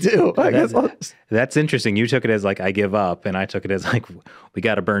I going to do? That's interesting. You took it as like, I give up. And I took it as like, we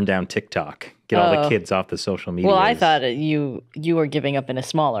got to burn down TikTok, get all the kids off the social media. Well, I thought you were giving up in a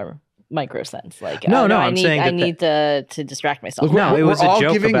smaller micro sense. Like, no, I need to distract myself. Look, no, it was a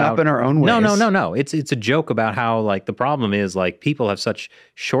joke giving up in our own ways. No. It's a joke about how, like, the problem is, like, people have such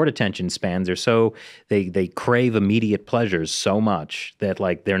short attention spans. They're so they crave immediate pleasures so much that,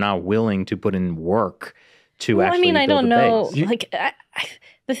 like, they're not willing to put in work to actually. I mean, I don't know. Like,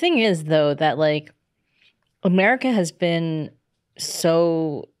 the thing is, though, that, like, America has been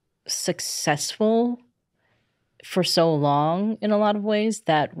so successful for so long in a lot of ways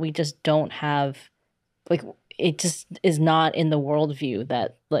that we just don't have, like, it just is not in the worldview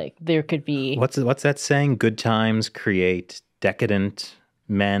that, like, there could be. What's that saying? Good times create decadent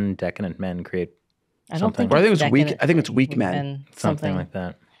men. Decadent men create something. I don't think. Or I think it's weak. I think it's weak men. Something like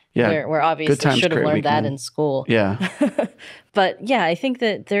that. Yeah, we're obviously should have learned that in school. Yeah, but yeah, I think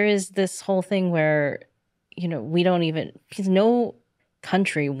that there is this whole thing where, we don't even, because no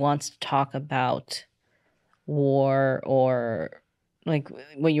country wants to talk about war or, like,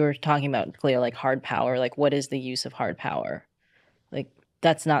 what you were talking about, Cleo, like hard power. Like, what is the use of hard power? Like,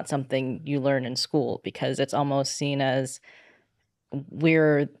 that's not something you learn in school, because it's almost seen as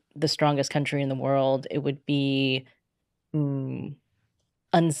we're the strongest country in the world. It would be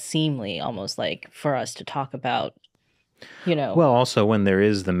unseemly, almost, like, for us to talk about, Well, also when there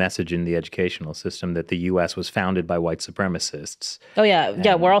is the message in the educational system that the U.S. was founded by white supremacists. Oh,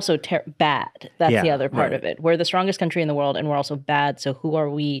 yeah. We're also bad. That's the other part of it. We're the strongest country in the world, and we're also bad. So who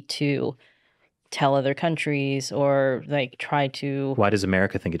are we to tell other countries or, like, try to... Why does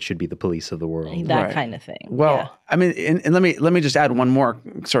America think it should be the police of the world? That kind of thing. Well, I mean, and let me just add one more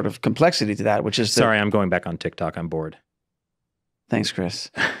sort of complexity to that, which is... Sorry, I'm going back on TikTok. I'm bored. Thanks, Chris.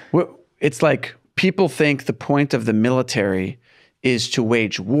 It's like... People think the point of the military is to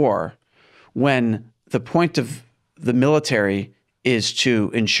wage war, when the point of the military is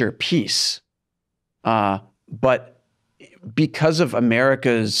to ensure peace. But because of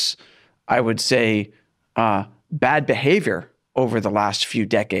America's, I would say, bad behavior over the last few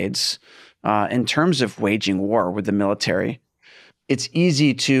decades in terms of waging war with the military, it's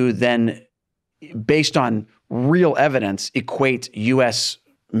easy to then, based on real evidence, equate U.S.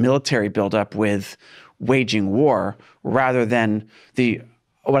 military buildup with waging war, rather than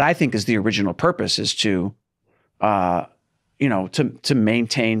what I think is the original purpose is to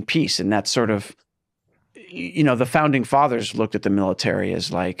maintain peace. And that's sort of, the founding fathers looked at the military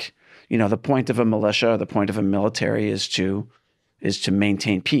as like, the point of a militia, the point of a military is to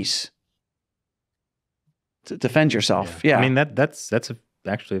maintain peace, to defend yourself. Yeah. I mean, that's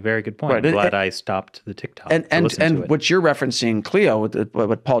actually a very good point. Right. I'm glad I stopped the TikTok. And what you're referencing, Cleo,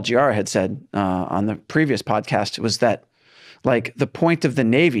 what Paul Giara had said on the previous podcast was that, like, the point of the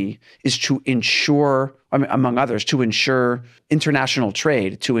Navy is to ensure, I mean, among others, to ensure international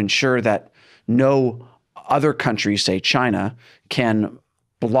trade, to ensure that no other country, say China, can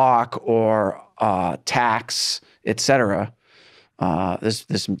block or tax, etc.,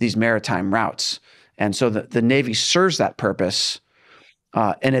 these maritime routes. And so the Navy serves that purpose.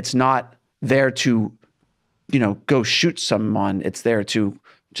 And it's not there to, go shoot someone. It's there to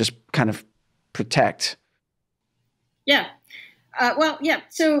just kind of protect. Yeah.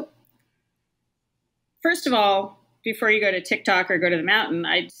 So first of all, before you go to TikTok or go to the mountain,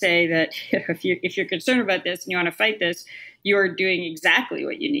 I'd say that if you're concerned about this and you want to fight this, you're doing exactly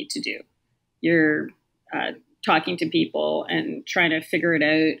what you need to do. You're talking to people and trying to figure it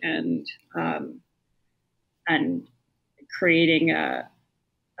out and creating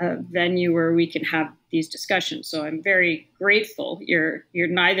venue where we can have these discussions. So I'm very grateful. You're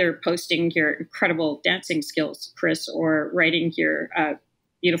neither posting your incredible dancing skills, Chris, or writing your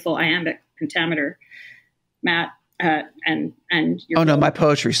beautiful iambic pentameter, Matt, and your oh no, my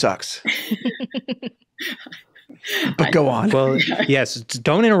poetry sucks. But go on. Well, yes,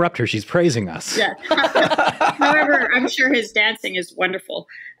 don't interrupt her. She's praising us. Yeah. However, I'm sure his dancing is wonderful,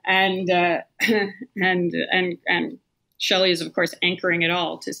 and Shelley is, of course, anchoring it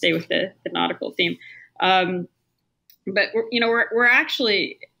all to stay with the nautical theme. But we're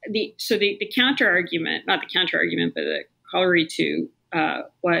actually the counter argument, not the counter argument, but the corollary to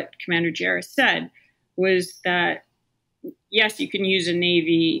what Commander Jarrah said was that yes, you can use a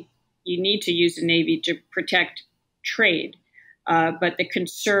navy. You need to use a navy to protect trade. But the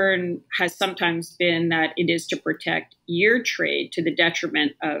concern has sometimes been that it is to protect your trade to the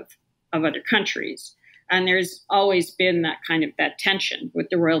detriment of other countries. And there's always been that tension with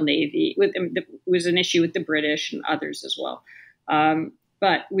the Royal Navy. It was an issue with the British and others as well.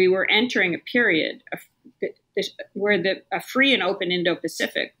 But we were entering a period where a free and open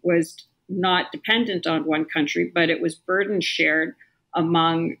Indo-Pacific was not dependent on one country, but it was burden shared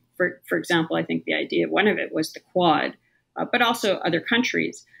among, for example, I think the idea of one of it was the Quad, but also other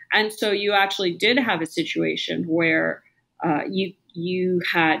countries. And so you actually did have a situation where you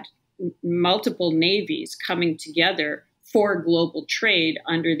had multiple navies coming together for global trade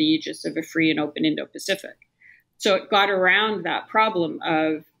under the aegis of a free and open Indo-Pacific. So it got around that problem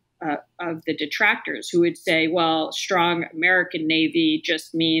of the detractors who would say, well, strong American Navy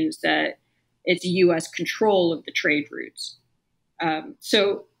just means that it's U.S. control of the trade routes. But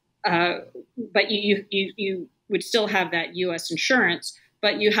you would still have that U.S. insurance,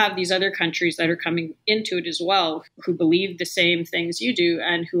 but you have these other countries that are coming into it as well, who believe the same things you do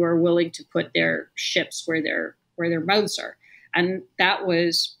and who are willing to put their ships where their mouths are. And that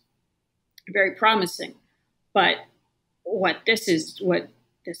was very promising. But what this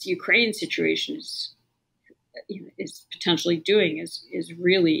Ukraine situation is potentially doing is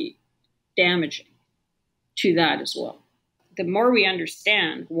really damaging to that as well. The more we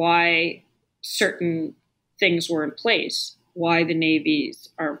understand why certain things were in place, why the navies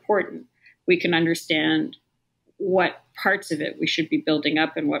are important, we can understand what parts of it we should be building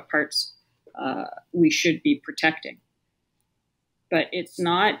up and what parts we should be protecting. But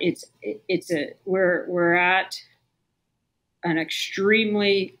we're at an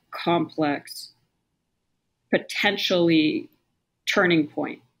extremely complex, potentially turning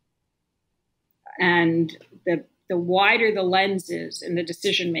point. And the wider the lens is in the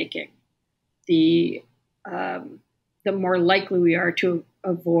decision making, the more likely we are to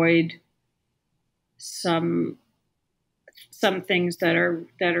avoid some things that are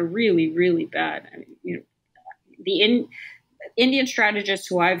really, really bad. I mean, the Indian strategists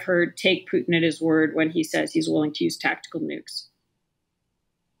who I've heard take Putin at his word when he says he's willing to use tactical nukes.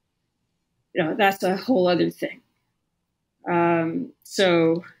 That's a whole other thing.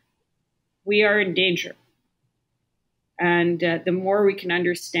 So we are in danger. And the more we can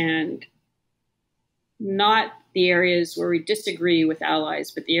understand not the areas where we disagree with allies,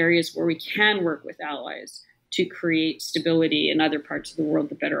 but the areas where we can work with allies to create stability in other parts of the world,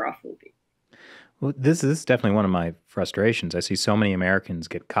 the better off we'll be. Well, this is definitely one of my frustrations. I see so many Americans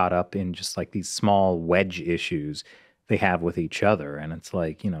get caught up in just like these small wedge issues they have with each other. And it's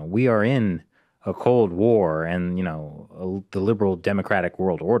like, we are in a Cold War and, the liberal democratic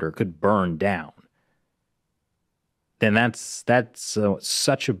world order could burn down. Then that's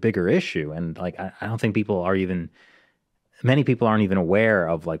such a bigger issue. And like, I don't think many people aren't even aware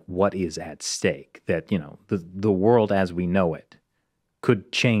of like what is at stake, that, the world as we know it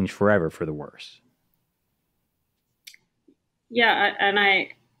could change forever for the worse. Yeah. And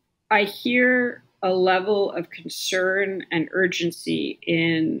I hear a level of concern and urgency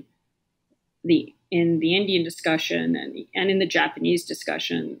in the Indian discussion and in the Japanese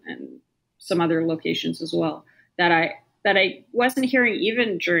discussion and some other locations as well, that I wasn't hearing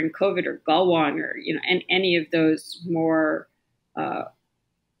even during COVID or Galwan or and any of those more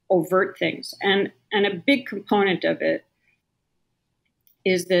overt things. And a big component of it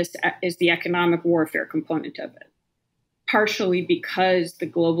is the economic warfare component of it, partially because the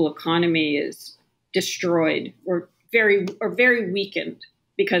global economy is destroyed or very weakened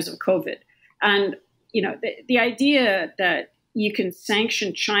because of COVID. And the idea that you can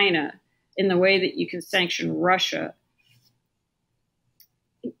sanction China in the way that you can sanction Russia,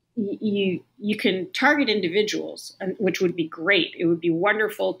 you can target individuals, which would be great. It would be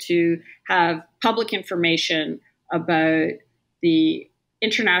wonderful to have public information about the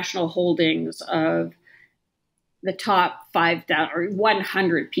international holdings of the top 5,000 or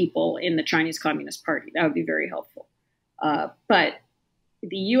 100 people in the Chinese Communist Party. That would be very helpful. But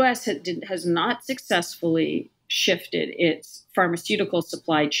the U.S. has not successfully shifted its pharmaceutical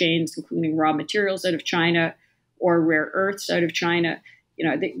supply chains, including raw materials out of China or rare earths out of China.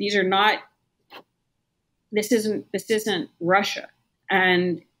 These are not. This isn't Russia.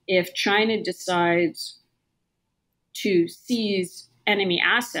 And if China decides to seize enemy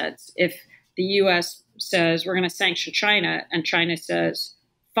assets, if the U.S. says we're going to sanction China, and China says,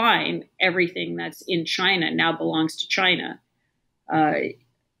 fine, everything that's in China now belongs to China,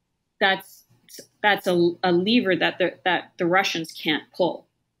 that's a lever that the Russians can't pull.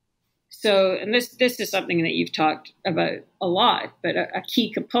 So, and this is something that you've talked about a lot, but a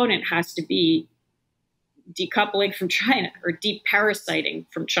key component has to be decoupling from China or deparasiting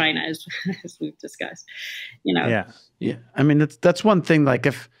from China, as we've discussed. Yeah. I mean, that's one thing. Like,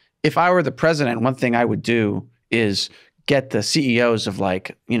 if I were the president, one thing I would do is get the CEOs of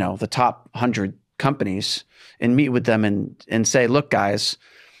the top 100 companies and meet with them and say, look, guys,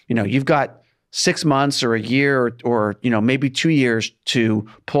 you've got 6 months or a year or maybe 2 years to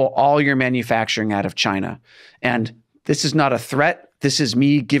pull all your manufacturing out of China. And this is not a threat. This is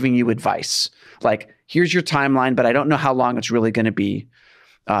me giving you advice. Like, here's your timeline, but I don't know how long it's really going to be.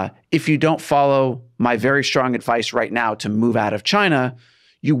 If you don't follow my very strong advice right now to move out of China,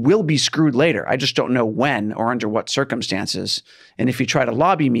 you will be screwed later. I just don't know when or under what circumstances. And if you try to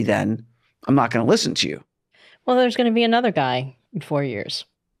lobby me, then I'm not going to listen to you. Well, there's going to be another guy in 4 years.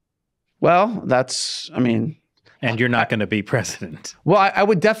 Well, and you're not going to be president. Well, I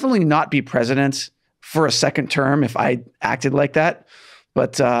would definitely not be president for a second term if I acted like that.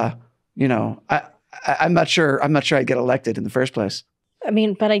 But, I'm not sure I'd get elected in the first place.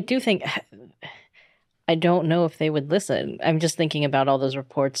 But I do think, I don't know if they would listen. I'm just thinking about all those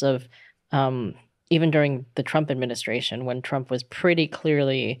reports of, even during the Trump administration, when Trump was pretty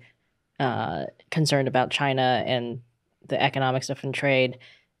clearly concerned about China and the economic stuff and trade.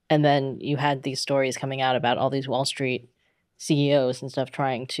 And then you had these stories coming out about all these Wall Street CEOs and stuff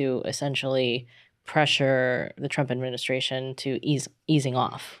trying to essentially pressure the Trump administration to easing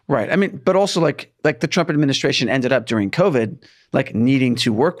off. Right. But also like the Trump administration ended up during COVID, needing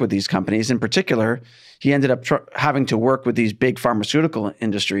to work with these companies. In particular, he ended up having to work with these big pharmaceutical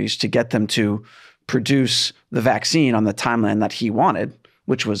industries to get them to produce the vaccine on the timeline that he wanted,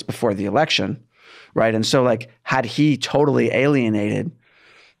 which was before the election. Right. And so had he totally alienated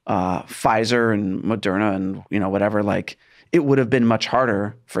Pfizer and Moderna and, whatever, it would have been much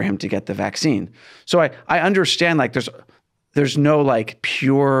harder for him to get the vaccine. So I understand there's no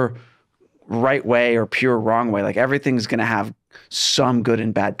pure right way or pure wrong way. Everything's going to have some good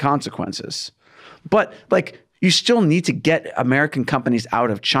and bad consequences. But you still need to get American companies out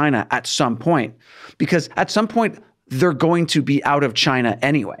of China at some point, because at some point they're going to be out of China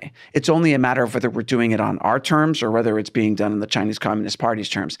anyway. It's only a matter of whether we're doing it on our terms or whether it's being done in the Chinese Communist Party's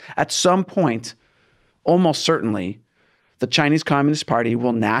terms. At some point, almost certainly, the Chinese Communist Party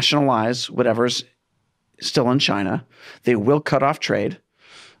will nationalize whatever's still in China. They will cut off trade,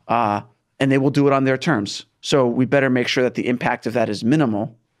 and they will do it on their terms. So we better make sure that the impact of that is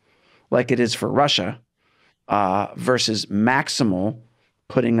minimal, like it is for Russia, versus maximal,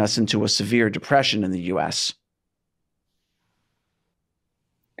 putting us into a severe depression in the U.S.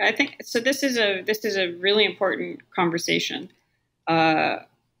 I think so. This is a really important conversation about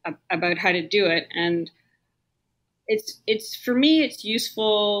how to do it, and it's for me, it's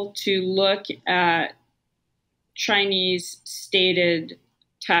useful to look at Chinese stated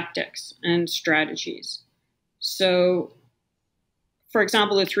tactics and strategies. So, for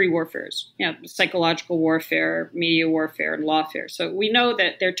example, the three warfares: psychological warfare, media warfare, and lawfare. So we know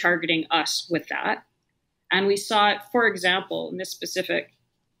that they're targeting us with that, and we saw it, for example, in this specific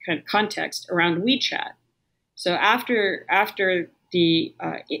kind of context around WeChat. So after the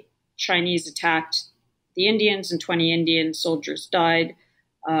Chinese attacked the Indians and 20 Indian soldiers died,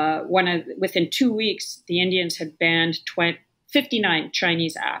 within 2 weeks, the Indians had banned 59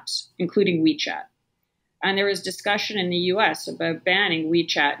 Chinese apps, including WeChat. And there was discussion in the US about banning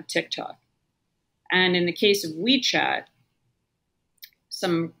WeChat and TikTok. And in the case of WeChat,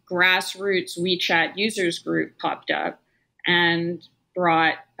 some grassroots WeChat users group popped up and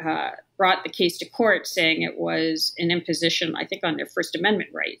brought the case to court, saying it was an imposition, I think, on their First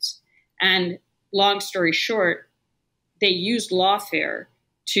Amendment rights. And long story short, they used lawfare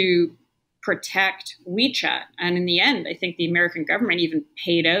to protect WeChat. And in the end, I think the American government even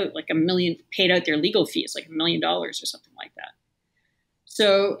paid out paid out their legal fees, $1 million or something like that.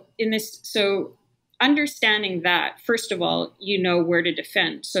 So understanding that, first of all, you know where to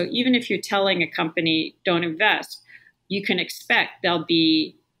defend. So even if you're telling a company don't invest, you can expect there'll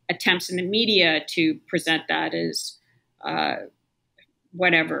be attempts in the media to present that as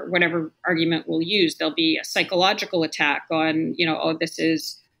whatever argument we'll use. There'll be a psychological attack on, oh, this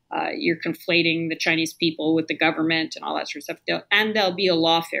is, you're conflating the Chinese people with the government and all that sort of stuff. And there'll be a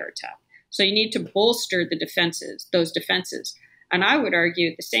lawfare attack. So you need to bolster those defenses. And I would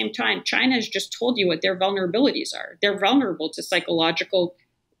argue at the same time, China has just told you what their vulnerabilities are. They're vulnerable to psychological,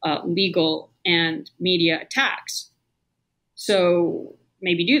 legal, and media attacks. So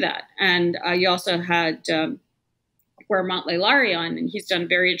maybe do that. And you also had Mount Leilari on, and he's done a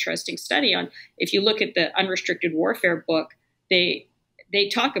very interesting study on, if you look at the Unrestricted Warfare book, they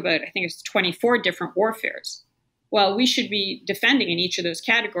talk about, I think it's 24 different warfares. Well, we should be defending in each of those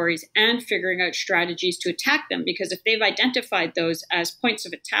categories and figuring out strategies to attack them, because if they've identified those as points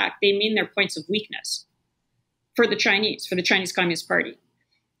of attack, they mean they're points of weakness for the Chinese Communist Party.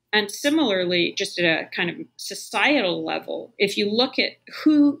 And similarly, just at a kind of societal level, if you look at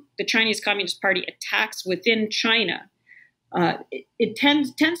who the Chinese Communist Party attacks within China, it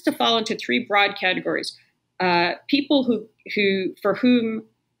tends to fall into three broad categories. People for whom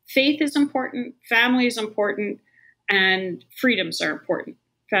faith is important, family is important, and freedoms are important.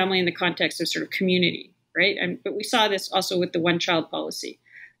 Family in the context of sort of community, right? But we saw this also with the one-child policy.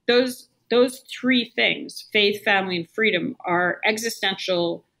 Those three things, faith, family, and freedom, are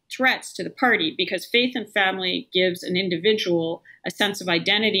existential threats to the party, because faith and family gives an individual a sense of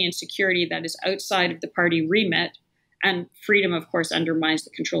identity and security that is outside of the party remit, and freedom, of course, undermines the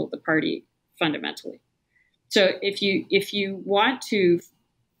control of the party fundamentally. So if you want to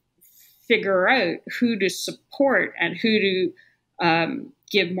figure out who to support and who to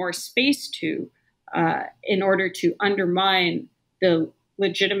give more space to in order to undermine the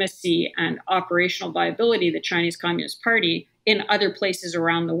legitimacy and operational viability of the Chinese Communist Party in other places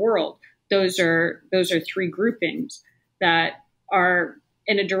around the world, those are three groupings that are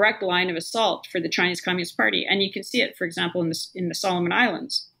in a direct line of assault for the Chinese Communist Party. And you can see it, for example, in the Solomon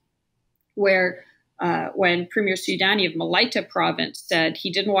Islands, where when Premier Soudani of Malaita province said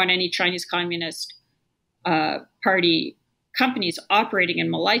he didn't want any Chinese Communist Party companies operating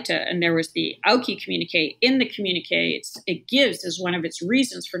in Malaita, and there was the Auki communique. In the communique, it gives as one of its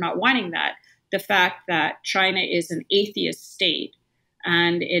reasons for not wanting that the fact that China is an atheist state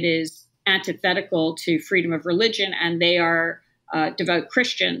and it is antithetical to freedom of religion, and they are devout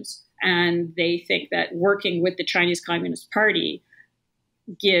Christians, and they think that working with the Chinese Communist Party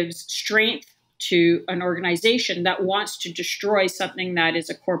gives strength to an organization that wants to destroy something that is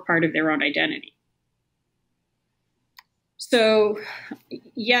a core part of their own identity. So,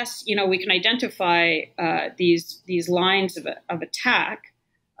 yes, we can identify these lines of attack,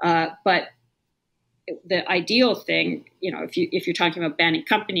 but the ideal thing, if you're talking about banning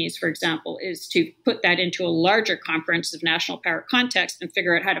companies, for example, is to put that into a larger comprehensive national power context and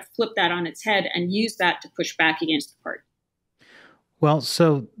figure out how to flip that on its head and use that to push back against the party. Well,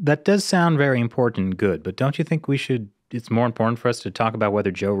 so that does sound very important and good, but don't you think it's more important for us to talk about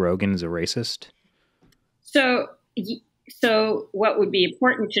whether Joe Rogan is a racist? So what would be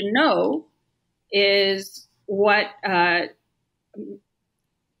important to know is what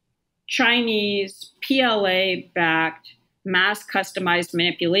Chinese PLA-backed mass customized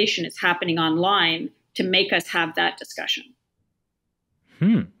manipulation is happening online to make us have that discussion.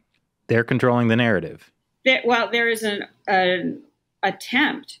 They're controlling the narrative. There is an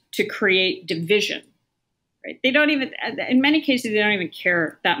attempt to create division, right? They don't even, in many cases, they don't even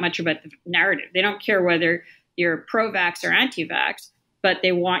care that much about the narrative. They don't care whether you're pro-vax or anti-vax, but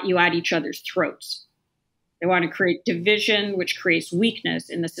they want you at each other's throats. They want to create division, which creates weakness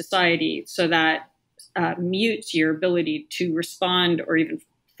in the society, so that mutes your ability to respond or even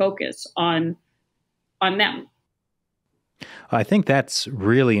focus on them. I think that's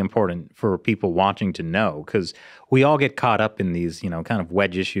really important for people watching to know, because we all get caught up in these, kind of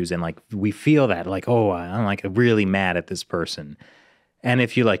wedge issues, and we feel that oh, I'm really mad at this person. And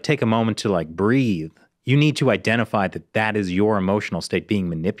if you take a moment to breathe, you need to identify that is your emotional state being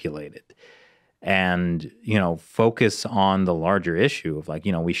manipulated, and, focus on the larger issue of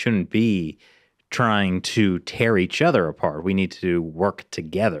we shouldn't be trying to tear each other apart. We need to work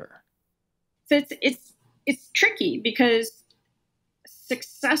together. So it's tricky, because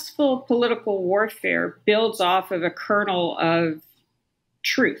successful political warfare builds off of a kernel of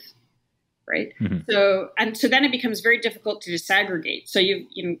truth, right? Mm-hmm. So then it becomes very difficult to disaggregate. So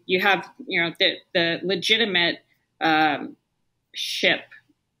you have the legitimate ship,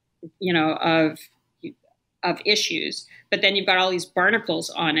 of issues, but then you've got all these barnacles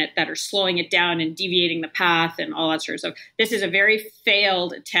on it that are slowing it down and deviating the path and all that sort of stuff. This is a very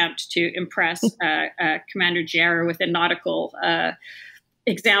failed attempt to impress Commander Jarrah with a nautical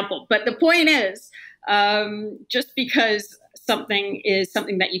example. But the point is, just because something is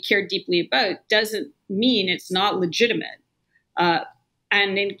something that you care deeply about doesn't mean it's not legitimate.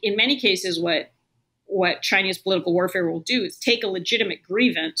 And in many cases, what Chinese political warfare will do is take a legitimate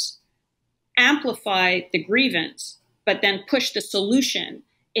grievance, amplify the grievance, but then push the solution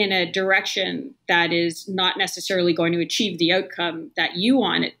in a direction that is not necessarily going to achieve the outcome that you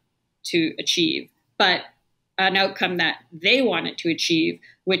want it to achieve, but an outcome that they want it to achieve,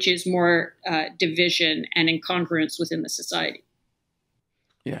 which is more division and incongruence within the society.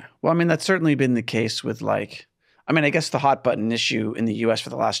 Yeah. Well, I mean, that's certainly been the case with I guess the hot button issue in the US for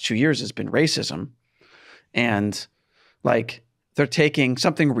the last 2 years has been racism. And they're taking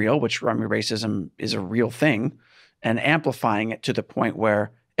something real, which racism is a real thing, and amplifying it to the point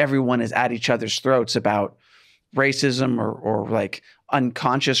where everyone is at each other's throats about racism or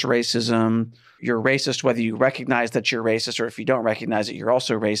unconscious racism. You're racist whether you recognize that you're racist, or if you don't recognize it, you're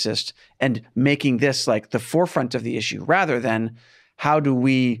also racist, and making this the forefront of the issue rather than how do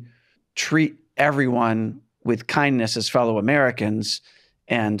we treat everyone with kindness as fellow Americans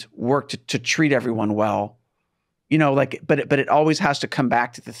and work to treat everyone well. But it always has to come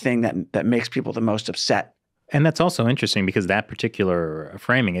back to the thing that makes people the most upset. And that's also interesting because that particular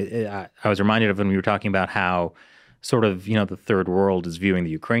framing, I was reminded of when we were talking about how sort of, the third world is viewing the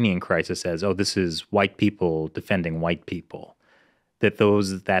Ukrainian crisis as, oh, this is white people defending white people.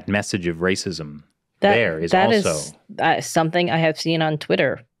 That message of racism that is something I have seen on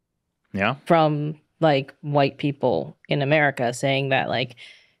Twitter. Yeah. From white people in America saying that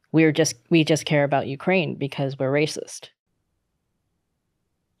we just care about Ukraine because we're racist.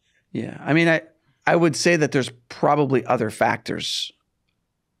 Yeah. I mean, I would say that there's probably other factors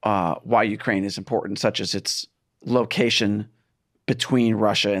why Ukraine is important, such as its location between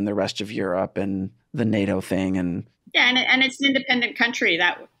Russia and the rest of Europe and the NATO thing. And it's an independent country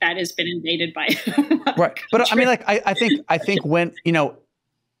that has been invaded by right. But I mean, I think when,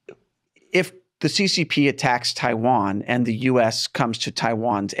 if the CCP attacks Taiwan and the U.S. comes to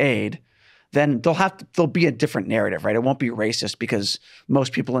Taiwan's aid, then there'll be a different narrative, right? It won't be racist because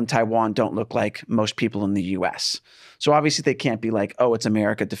most people in Taiwan don't look like most people in the U.S. So obviously they can't be oh, it's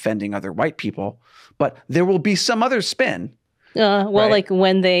America defending other white people, but there will be some other spin. Right?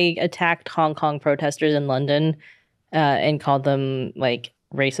 When they attacked Hong Kong protesters in London and called them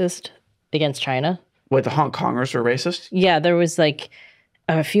racist against China. What, the Hong Kongers were racist? Yeah, there was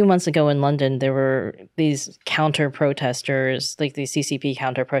a few months ago in London, there were these counter protesters, these CCP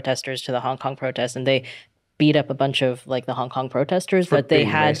counter protesters to the Hong Kong protests, and they beat up a bunch of the Hong Kong protesters. But they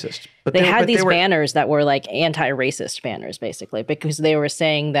had these banners that were anti-racist banners, basically, because they were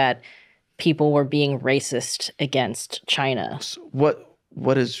saying that people were being racist against China. So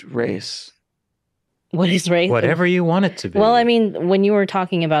what is race? What is race? Whatever you want it to be. Well, I mean, when you were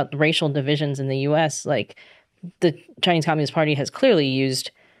talking about racial divisions in the U.S., the Chinese Communist Party has clearly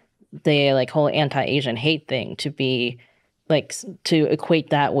used the whole anti-Asian hate thing to be to equate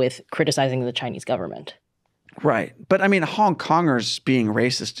that with criticizing the Chinese government. Right. But I mean, Hong Kongers being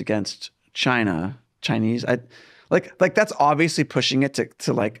racist against Chinese, that's obviously pushing it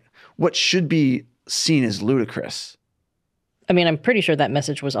to what should be seen as ludicrous. I mean, I'm pretty sure that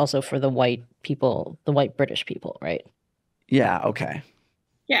message was also for the white people, the white British people, right? Yeah. Okay.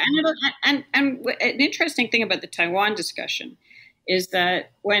 Yeah, and an interesting thing about the Taiwan discussion is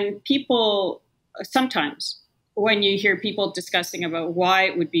that sometimes when you hear people discussing about why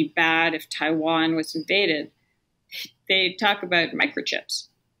it would be bad if Taiwan was invaded, they talk about microchips,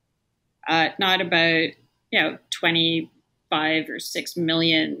 not about 25 or 6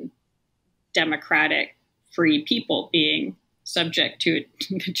 million democratic free people being subject to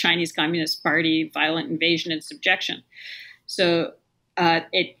the Chinese Communist Party violent invasion and subjection. So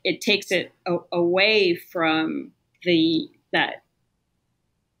it takes it away from that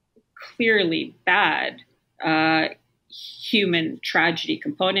clearly bad human tragedy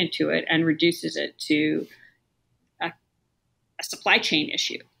component to it and reduces it to a supply chain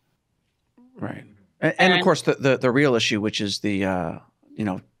issue. Right. And of course, the real issue, which is the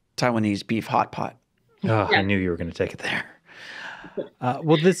Taiwanese beef hot pot. Oh, yeah. I knew you were going to take it there.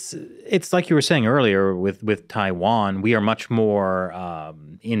 Well, it's like you were saying earlier with Taiwan, we are much more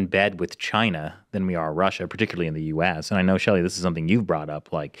in bed with China than we are Russia, particularly in the U.S. And I know, Shelley, this is something you've brought up.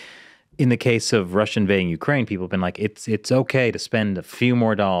 In the case of Russia invading Ukraine, people have been it's okay to spend a few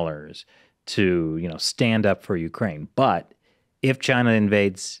more dollars to, stand up for Ukraine. But if China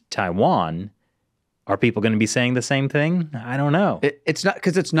invades Taiwan, Are people going to be saying the same thing? I don't know. It's not,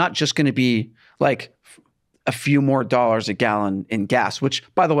 because it's not just going to be like a few more dollars a gallon in gas, which,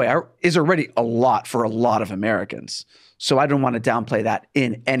 by the way, is already a lot for a lot of Americans. So I don't want to downplay that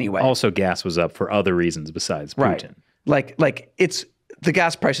in any way. Also, gas was up for other reasons besides Putin. Right. Like the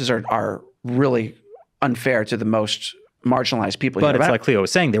gas prices are really unfair to the most marginalized people. But it's like Cleo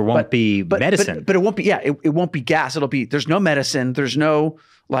was saying, there won't be medicine. But it won't be, it won't be gas. It'll be, there's no medicine. There's no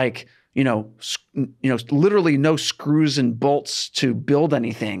like, literally no screws and bolts to build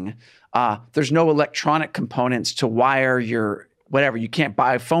anything. There's no electronic components to wire your whatever. You can't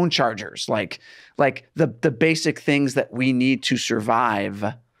buy phone chargers. Like the basic things that we need to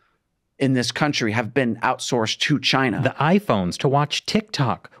survive in this country have been outsourced to China. The iPhones to watch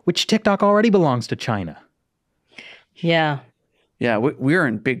TikTok, which TikTok already belongs to China. Yeah. Yeah, we're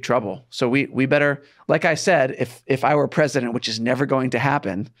in big trouble. So we better, like I said, if I were president, which is never going to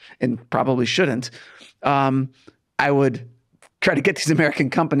happen and probably shouldn't, I would try to get these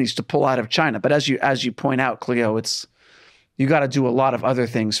American companies to pull out of China. But as you point out, Cleo, you got to do a lot of other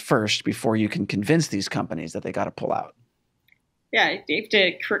things first before you can convince these companies that they got to pull out. Yeah, you have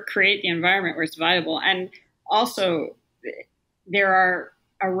to create the environment where it's viable. And also, there are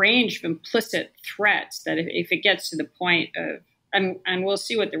a range of implicit threats that if it gets to the point of, and we'll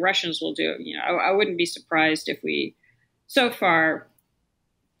see what the Russians will do. I wouldn't be surprised if so far,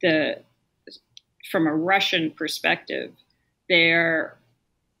 from a Russian perspective, they're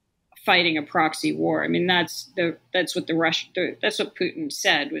fighting a proxy war. I mean, that's what that's what Putin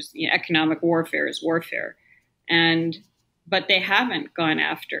said was economic warfare is warfare, but they haven't gone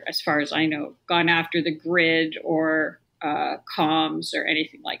after, as far as I know, the grid or comms or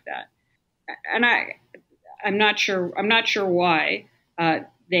anything like that. And I'm not sure why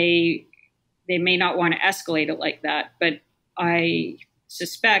they may not want to escalate it like that. But I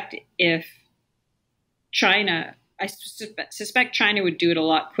suspect China would do it a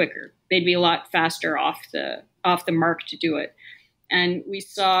lot quicker. They'd be a lot faster off the mark to do it. And we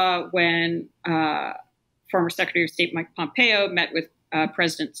saw when former Secretary of State Mike Pompeo met with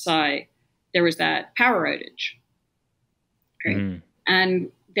President Tsai, there was that power outage. Right? Mm.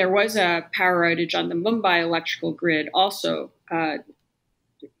 And there was a power outage on the Mumbai electrical grid also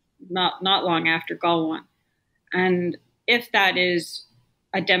not long after Galwan. And if that is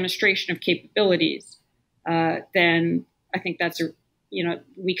a demonstration of capabilities, then I think that's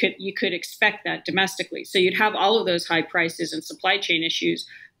you could expect that domestically. So you'd have all of those high prices and supply chain issues,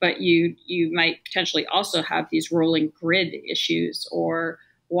 but you might potentially also have these rolling grid issues or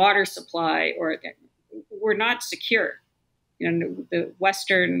water supply, or we're not secure. The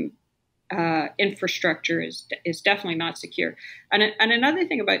Western infrastructure is definitely not secure. And another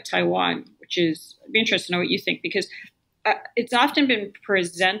thing about Taiwan, which is, I'd be interested to know what you think, because it's often been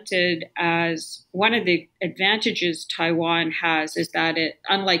presented as one of the advantages Taiwan has is that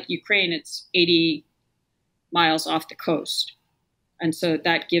unlike Ukraine, it's 80 miles off the coast. And so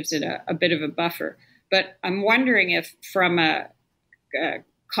that gives it a bit of a buffer. But I'm wondering if from a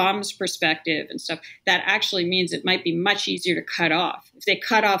comms perspective and stuff, that actually means it might be much easier to cut off. If they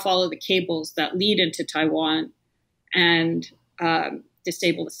cut off all of the cables that lead into Taiwan and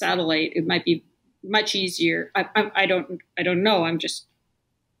disable the satellite, it might be much easier. I don't know.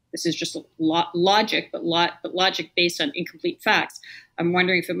 This is just logic, but logic based on incomplete facts. I'm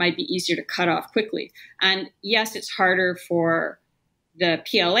wondering if it might be easier to cut off quickly. And yes, it's harder for the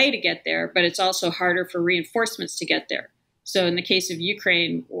PLA to get there, but it's also harder for reinforcements to get there. So in the case of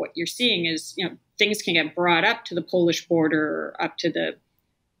Ukraine, what you're seeing is, things can get brought up to the Polish border or up to the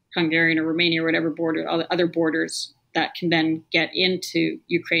Hungarian or Romania or whatever border, all the other borders that can then get into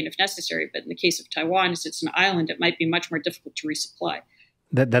Ukraine if necessary. But in the case of Taiwan, as it's an island, it might be much more difficult to resupply.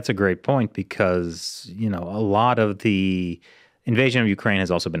 That's a great point because, a lot of the invasion of Ukraine has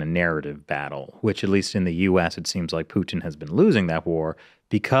also been a narrative battle, which at least in the U.S., it seems like Putin has been losing that war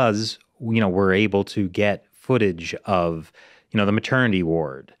because, we're able to get footage of, the maternity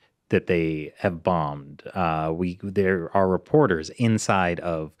ward that they have bombed. There are reporters inside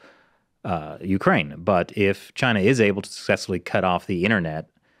of Ukraine. But if China is able to successfully cut off the internet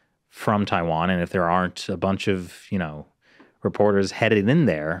from Taiwan, and if there aren't a bunch of, reporters headed in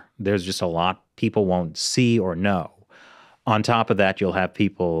there, there's just a lot people won't see or know. On top of that, you'll have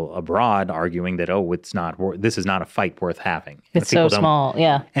people abroad arguing that, this is not a fight worth having. It's so small,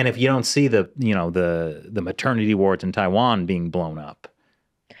 yeah. And if you don't see the maternity wards in Taiwan being blown up,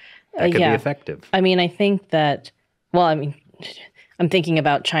 that could be effective. I mean, I think that, I'm thinking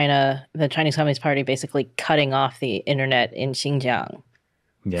about China, the Chinese Communist Party basically cutting off the internet in Xinjiang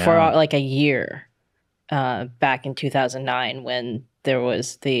for like a year back in 2009 when there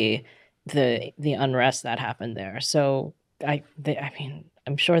was the the unrest that happened there. So I mean,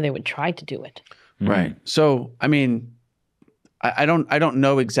 I'm sure they would try to do it. Right. So I mean, I don't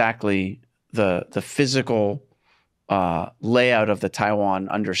know exactly the physical layout of the Taiwan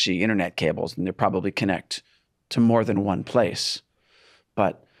undersea internet cables, and they probably connect to more than one place.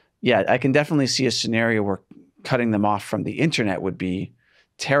 But yeah, I can definitely see a scenario where cutting them off from the internet would be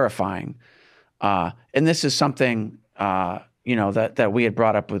terrifying. And this is something that we had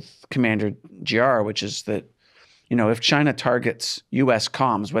brought up with Commander GR, which is that if China targets U.S.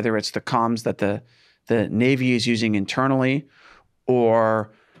 comms, whether it's the comms that the Navy is using internally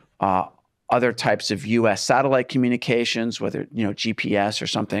or other types of U.S. satellite communications, whether GPS or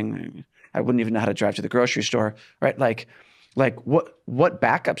something. I wouldn't even know how to drive to the grocery store, right? Like what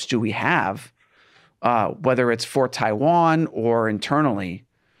backups do we have, whether it's for Taiwan or internally,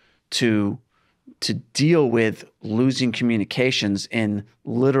 to deal with losing communications in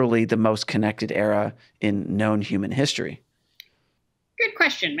literally the most connected era in known human history? Good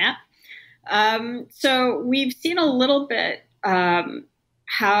question, Matt. So we've seen a little bit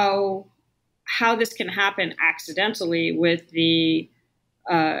how this can happen accidentally with the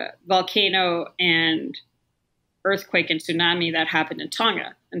volcano and earthquake and tsunami that happened in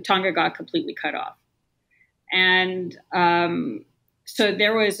Tonga, and Tonga got completely cut off. And so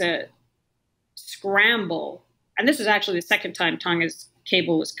there was a scramble, and this is actually the second time Tonga's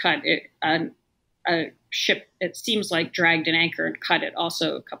cable was cut. A ship, it seems like, dragged an anchor and cut it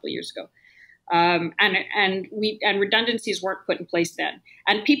also a couple of years ago. And redundancies weren't put in place then,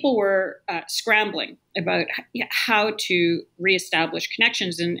 and people were scrambling about how to reestablish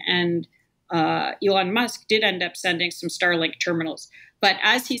connections. And Elon Musk did end up sending some Starlink terminals, but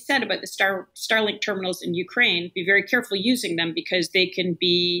as he said about the Starlink terminals in Ukraine, be very careful using them because they can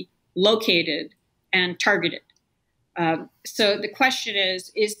be located and targeted. So the question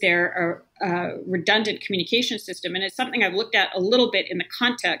is there a redundant communication system? And it's something I've looked at a little bit in the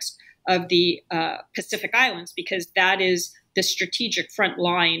context of the Pacific Islands, because that is the strategic front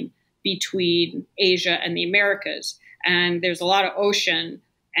line between Asia and the Americas. And there's a lot of ocean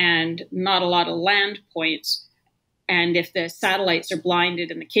and not a lot of land points. And if the satellites are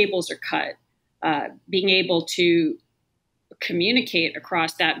blinded and the cables are cut, being able to communicate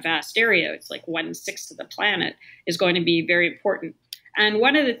across that vast area, it's like 1/6 of the planet, is going to be very important. And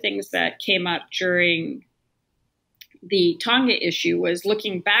one of the things that came up during the Tonga issue was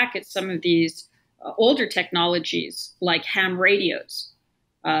looking back at some of these older technologies like ham radios,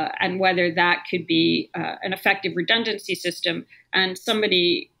 and whether that could be an effective redundancy system. And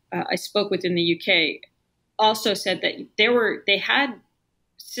somebody I spoke with in the UK also said that they had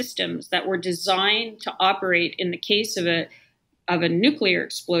systems that were designed to operate in the case of a nuclear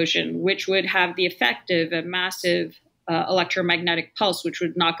explosion, which would have the effect of a massive electromagnetic pulse, which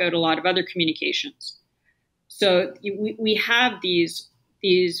would knock out a lot of other communications. So we have these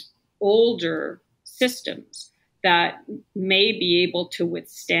older systems that may be able to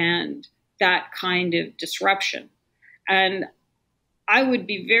withstand that kind of disruption. And I would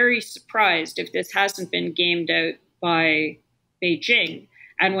be very surprised if this hasn't been gamed out by Beijing.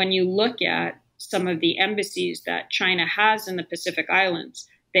 And when you look at some of the embassies that China has in the Pacific Islands,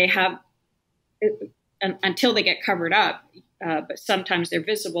 they have, until they get covered up, but sometimes they're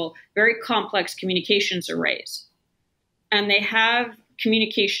visible, very complex communications arrays. And they have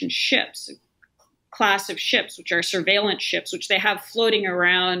communication ships, a class of ships, which are surveillance ships, which they have floating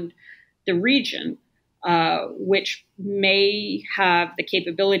around the region, which may have the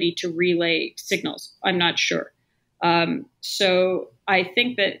capability to relay signals. I'm not sure. So I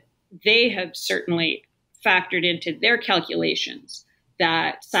think that they have certainly factored into their calculations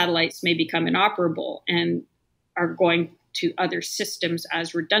that satellites may become inoperable and are going to other systems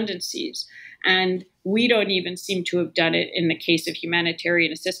as redundancies. And we don't even seem to have done it in the case of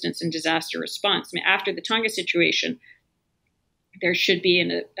humanitarian assistance and disaster response. I mean, after the Tonga situation, there should be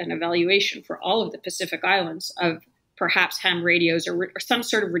an evaluation for all of the Pacific Islands of perhaps ham radios or some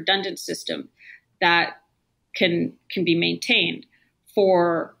sort of redundant system that can be maintained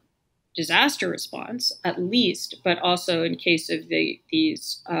for disaster response, at least, but also in case of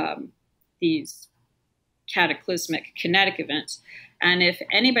these cataclysmic kinetic events. And if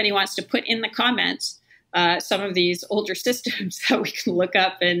anybody wants to put in the comments some of these older systems that we can look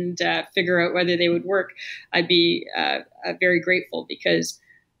up and figure out whether they would work, I'd be very grateful, because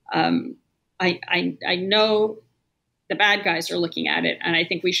I know the bad guys are looking at it, and I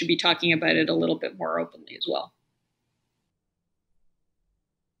think we should be talking about it a little bit more openly as well.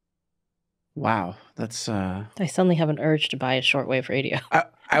 Wow, that's. I suddenly have an urge to buy a shortwave radio.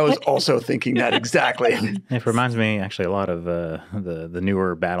 I was also thinking that exactly. It reminds me actually a lot of the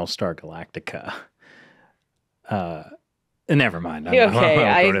newer Battlestar Galactica. Never mind. I won't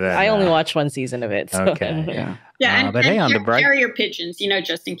go to that I only now. watched one season of it. So. Okay. Yeah. Yeah, but hey, on the bright, carrier pigeons,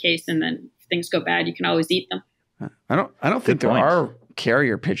 just in case, and then if things go bad, you can always eat them. I don't think there point. are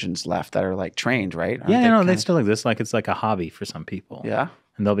carrier pigeons left that are like trained, right? Aren't yeah, no, they kind still exist. Like it's like a hobby for some people. of- Yeah.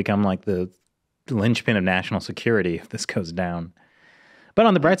 And they'll become like the linchpin of national security if this goes down. But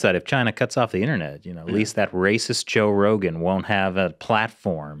on the bright side, if China cuts off the internet, at least that racist Joe Rogan won't have a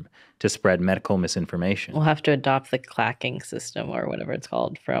platform to spread medical misinformation. We'll have to adopt the clacking system or whatever it's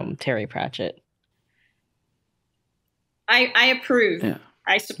called from Terry Pratchett. I approve. Yeah.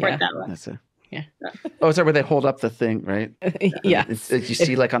 I support Yeah. that one. That's it. Yeah. Oh, is that where they hold up the thing, right? Yeah. It's you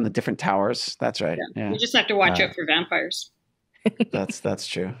see like on the different towers. That's right. Yeah. You just have to watch out for vampires. That's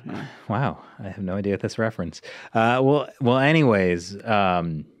true. Yeah. Wow, I have no idea this reference. Well. Anyways, I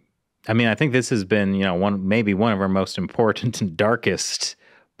mean, I think this has been, maybe one of our most important and darkest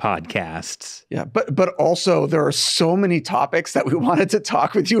podcasts. Yeah, but also there are so many topics that we wanted to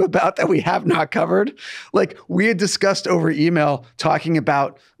talk with you about that we have not covered. Like we had discussed over email talking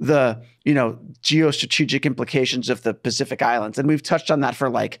about the, geostrategic implications of the Pacific Islands. And we've touched on that for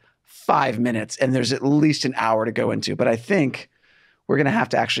like 5 minutes and there's at least an hour to go into. But I think we're going to have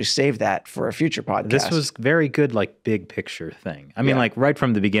to actually save that for a future podcast. This was very good, like big picture thing. I mean, like right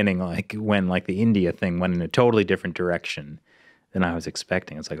from the beginning, like when like the India thing went in a totally different direction than I was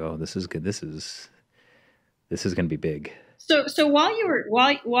expecting. It's like, oh, this is good. This is going to be big. So while you were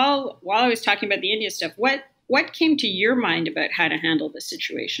while I was talking about the India stuff, what came to your mind about how to handle this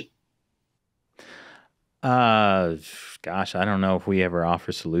situation? Gosh, I don't know if we ever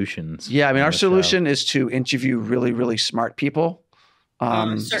offer solutions. Yeah, I mean, on our the show. solution is to interview really, really smart people.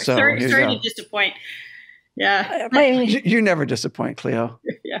 Sorry to disappoint. Yeah, You never disappoint, Cleo.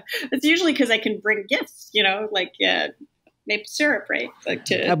 yeah. It's usually because I can bring gifts, like maple syrup, right? Like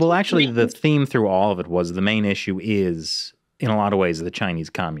well, actually, the theme through all of it was the main issue is, in a lot of ways, the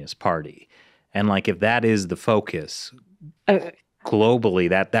Chinese Communist Party, and like if that is the focus globally,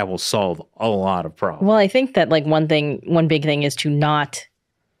 that will solve a lot of problems. Well, I think that like one big thing is to not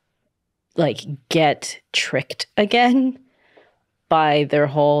like get tricked again by their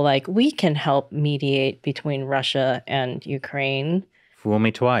whole like we can help mediate between Russia and Ukraine. Fool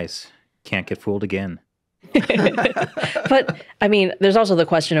me twice, can't get fooled again. But I mean, there's also the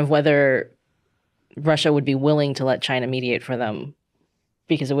question of whether Russia would be willing to let China mediate for them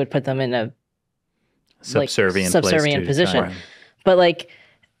because it would put them in a Subservient position. China. But like,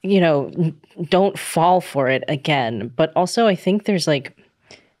 don't fall for it again. But also I think there's like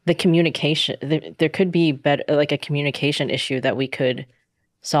the communication, there could be better, like a communication issue that we could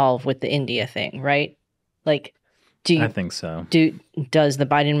solve with the India thing, right? Like, I think so. Does the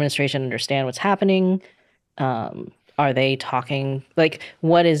Biden administration understand what's happening? Are they talking, like,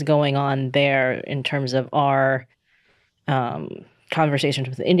 what is going on there in terms of our conversations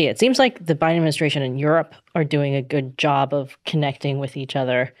with India? It seems like the Biden administration and Europe are doing a good job of connecting with each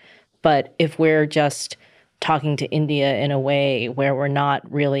other. But if we're just talking to India in a way where we're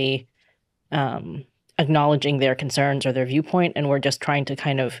not really acknowledging their concerns or their viewpoint, and we're just trying to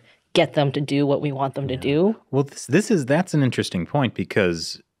kind of get them to do what we want them to do. Well, that's an interesting point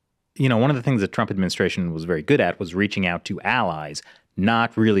because, one of the things the Trump administration was very good at was reaching out to allies,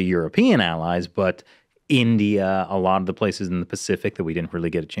 not really European allies, but India, a lot of the places in the Pacific that we didn't really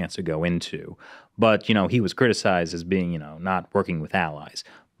get a chance to go into. But, he was criticized as being, not working with allies.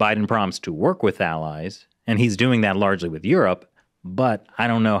 Biden promised to work with allies, and he's doing that largely with Europe, but I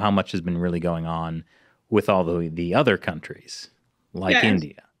don't know how much has been really going on with all the other countries, like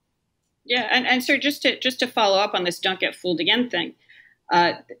India. Yeah, and so just to follow up on this "don't get fooled again" thing,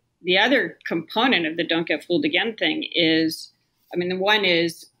 the other component of the "don't get fooled again" thing is, the one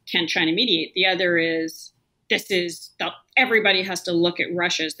is can China mediate? The other is everybody has to look at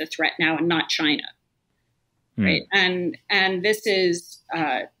Russia as the threat now and not China, right? And this is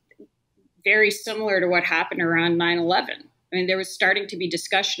very similar to what happened around 9/11. There was starting to be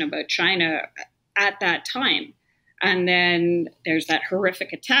discussion about China at that time. And then there's that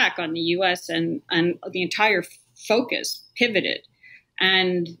horrific attack on the U.S. and the entire focus pivoted.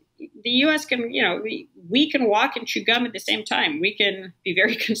 And the U.S. can, we can walk and chew gum at the same time. We can be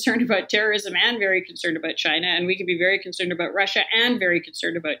very concerned about terrorism and very concerned about China. And we can be very concerned about Russia and very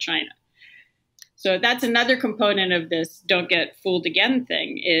concerned about China. So that's another component of this "don't get fooled again"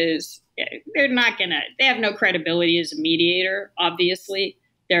 thing is they have no credibility as a mediator, obviously.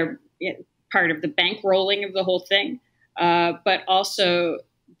 They're part of the bankrolling of the whole thing. But also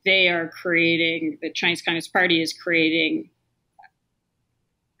the Chinese Communist Party is creating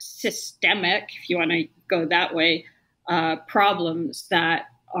systemic, if you want to go that way, problems that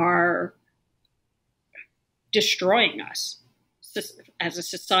are destroying us as a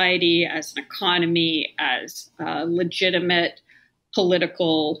society, as an economy, as a legitimate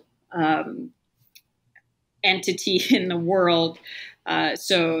political entity in the world.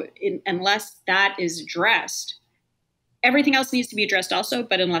 Unless that is addressed, everything else needs to be addressed also,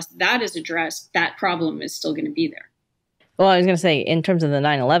 but unless that is addressed, that problem is still going to be there. Well, I was going to say, in terms of the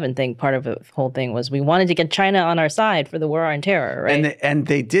 9/11 thing, part of the whole thing was we wanted to get China on our side for the war on terror, right? And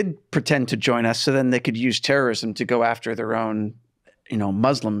they did pretend to join us so then they could use terrorism to go after their own,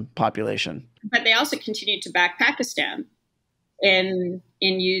 Muslim population. But they also continued to back Pakistan in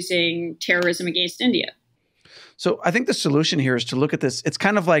using terrorism against India. So I think the solution here is to look at this. It's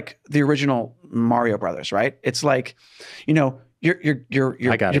kind of like the original Mario Brothers, right? It's like, you're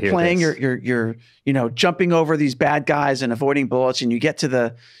playing, you're jumping over these bad guys and avoiding bullets, and you get to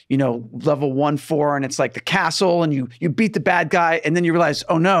the, level 1-4, and it's like the castle, and you beat the bad guy, and then you realize,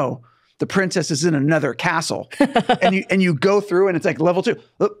 oh no, the princess is in another castle. and you go through, and it's like level 2.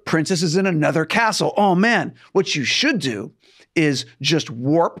 Look, princess is in another castle. Oh man, what you should do is just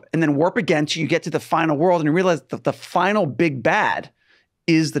warp and then warp again till you get to the final world and you realize that the final big bad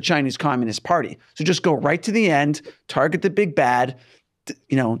is the Chinese Communist Party. So just go right to the end, target the big bad,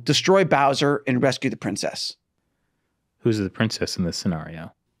 destroy Bowser and rescue the princess. Who's the princess in this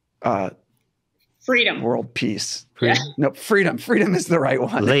scenario? Freedom. World peace. Yeah. No, freedom. Freedom is the right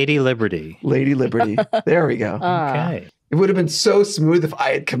one. Lady Liberty. Lady Liberty. There we go. Okay. It would have been so smooth if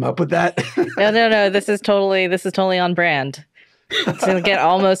I had come up with that. No. This is totally on brand. It's going to get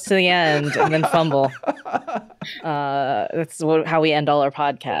almost to the end and then fumble. That's how we end all our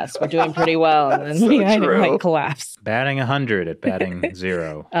podcasts. We're doing pretty well, and then So we true. collapse. Batting 100 at batting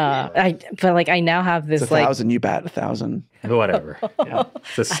 0. I now have this It's 1,000. You bat 1,000. Whatever. Yeah.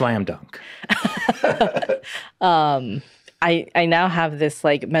 It's a slam dunk. I now have this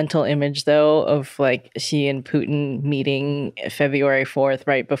mental image though of Xi and Putin meeting February 4th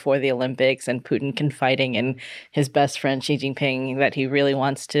right before the Olympics, and Putin confiding in his best friend Xi Jinping that he really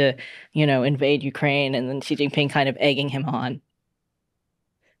wants to, invade Ukraine, and then Xi Jinping kind of egging him on.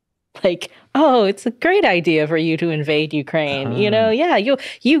 Oh, it's a great idea for you to invade Ukraine. Yeah,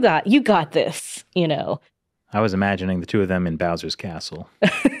 you got this, I was imagining the two of them in Bowser's castle.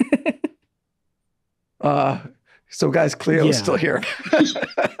 So guys, Cleo is still here.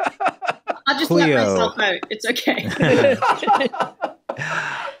 I'll just Cleo. let myself out. It's okay.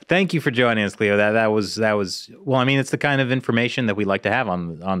 Thank you for joining us, Cleo. That was well, I mean, it's the kind of information that we like to have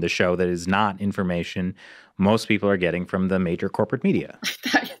on the show that is not information most people are getting from the major corporate media.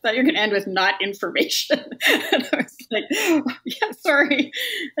 I thought you were going to end with not information. And I was like, yeah, sorry.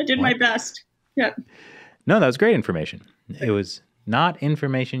 I did my best. Yeah. No, that was great information. It was not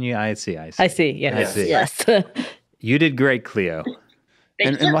information I see. I see. Yes. Yes. You did great, Cleo.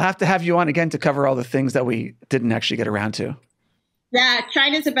 And we'll have to have you on again to cover all the things that we didn't actually get around to. Yeah,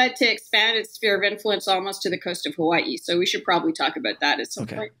 China's about to expand its sphere of influence almost to the coast of Hawaii. So we should probably talk about that at some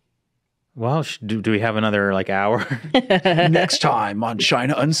point. Well, do we have another hour? Next time on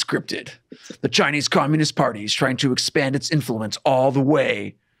China Unscripted, the Chinese Communist Party is trying to expand its influence all the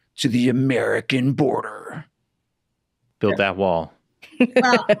way to the American border. Build that wall.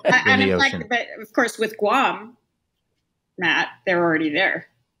 Well, in the ocean. But of course, with Guam, Matt, they're already there.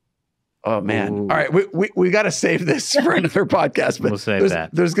 Oh, man. Ooh. All right. We got to save this for another podcast. But We'll save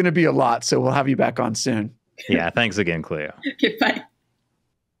that. There's going to be a lot, so we'll have you back on soon. Yeah, thanks again, Cleo. Okay, bye.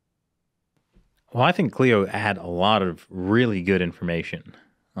 Well, I think Cleo had a lot of really good information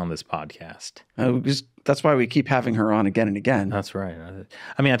on this podcast. That's why we keep having her on again and again. That's right.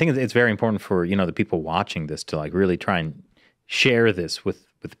 I mean, I think it's very important for, the people watching this to really try and share this with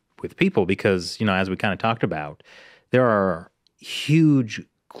people because, as we kind of talked about, there are huge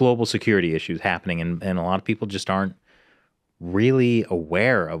global security issues happening and a lot of people just aren't really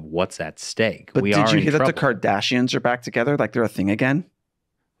aware of what's at stake. But did you hear that the Kardashians are back together? They're a thing again?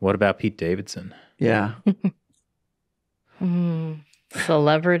 What about Pete Davidson? Yeah.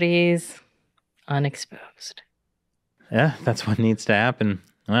 Celebrities unexposed. Yeah, that's what needs to happen.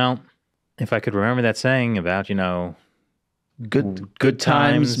 Well, if I could remember that saying about, good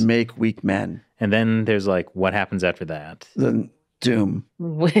times make weak men. And then there's what happens after that? Then doom.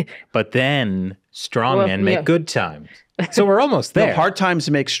 But then strong men make good times. So we're almost there. No, hard times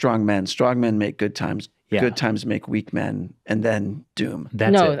make strong men. Strong men make good times. Yeah. Good times make weak men, and then doom.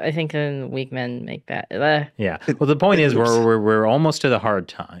 That's no, it. I think then weak men make that. Yeah. Well, the point is we're almost to the hard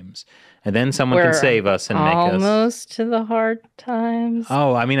times, and then someone can save us and make us almost to the hard times.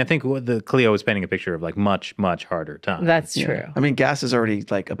 Oh, I mean, I think the Cleo was painting a picture of like much, much harder times. That's true. I mean, gas is already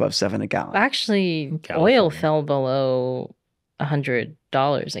like above $7 a gallon. Actually, California. oil fell below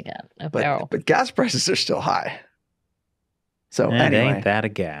 $100 again a barrel. But gas prices are still high. So And anyway, ain't that a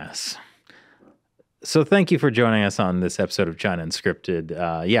gas? So thank you for joining us on this episode of China Unscripted.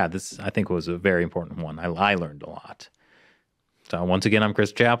 This I think was a very important one. I learned a lot. So once again, I'm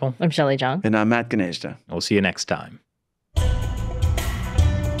Chris Chappell. I'm Shelley Zhang. and I'm Matt Ganejda. We'll see you next time.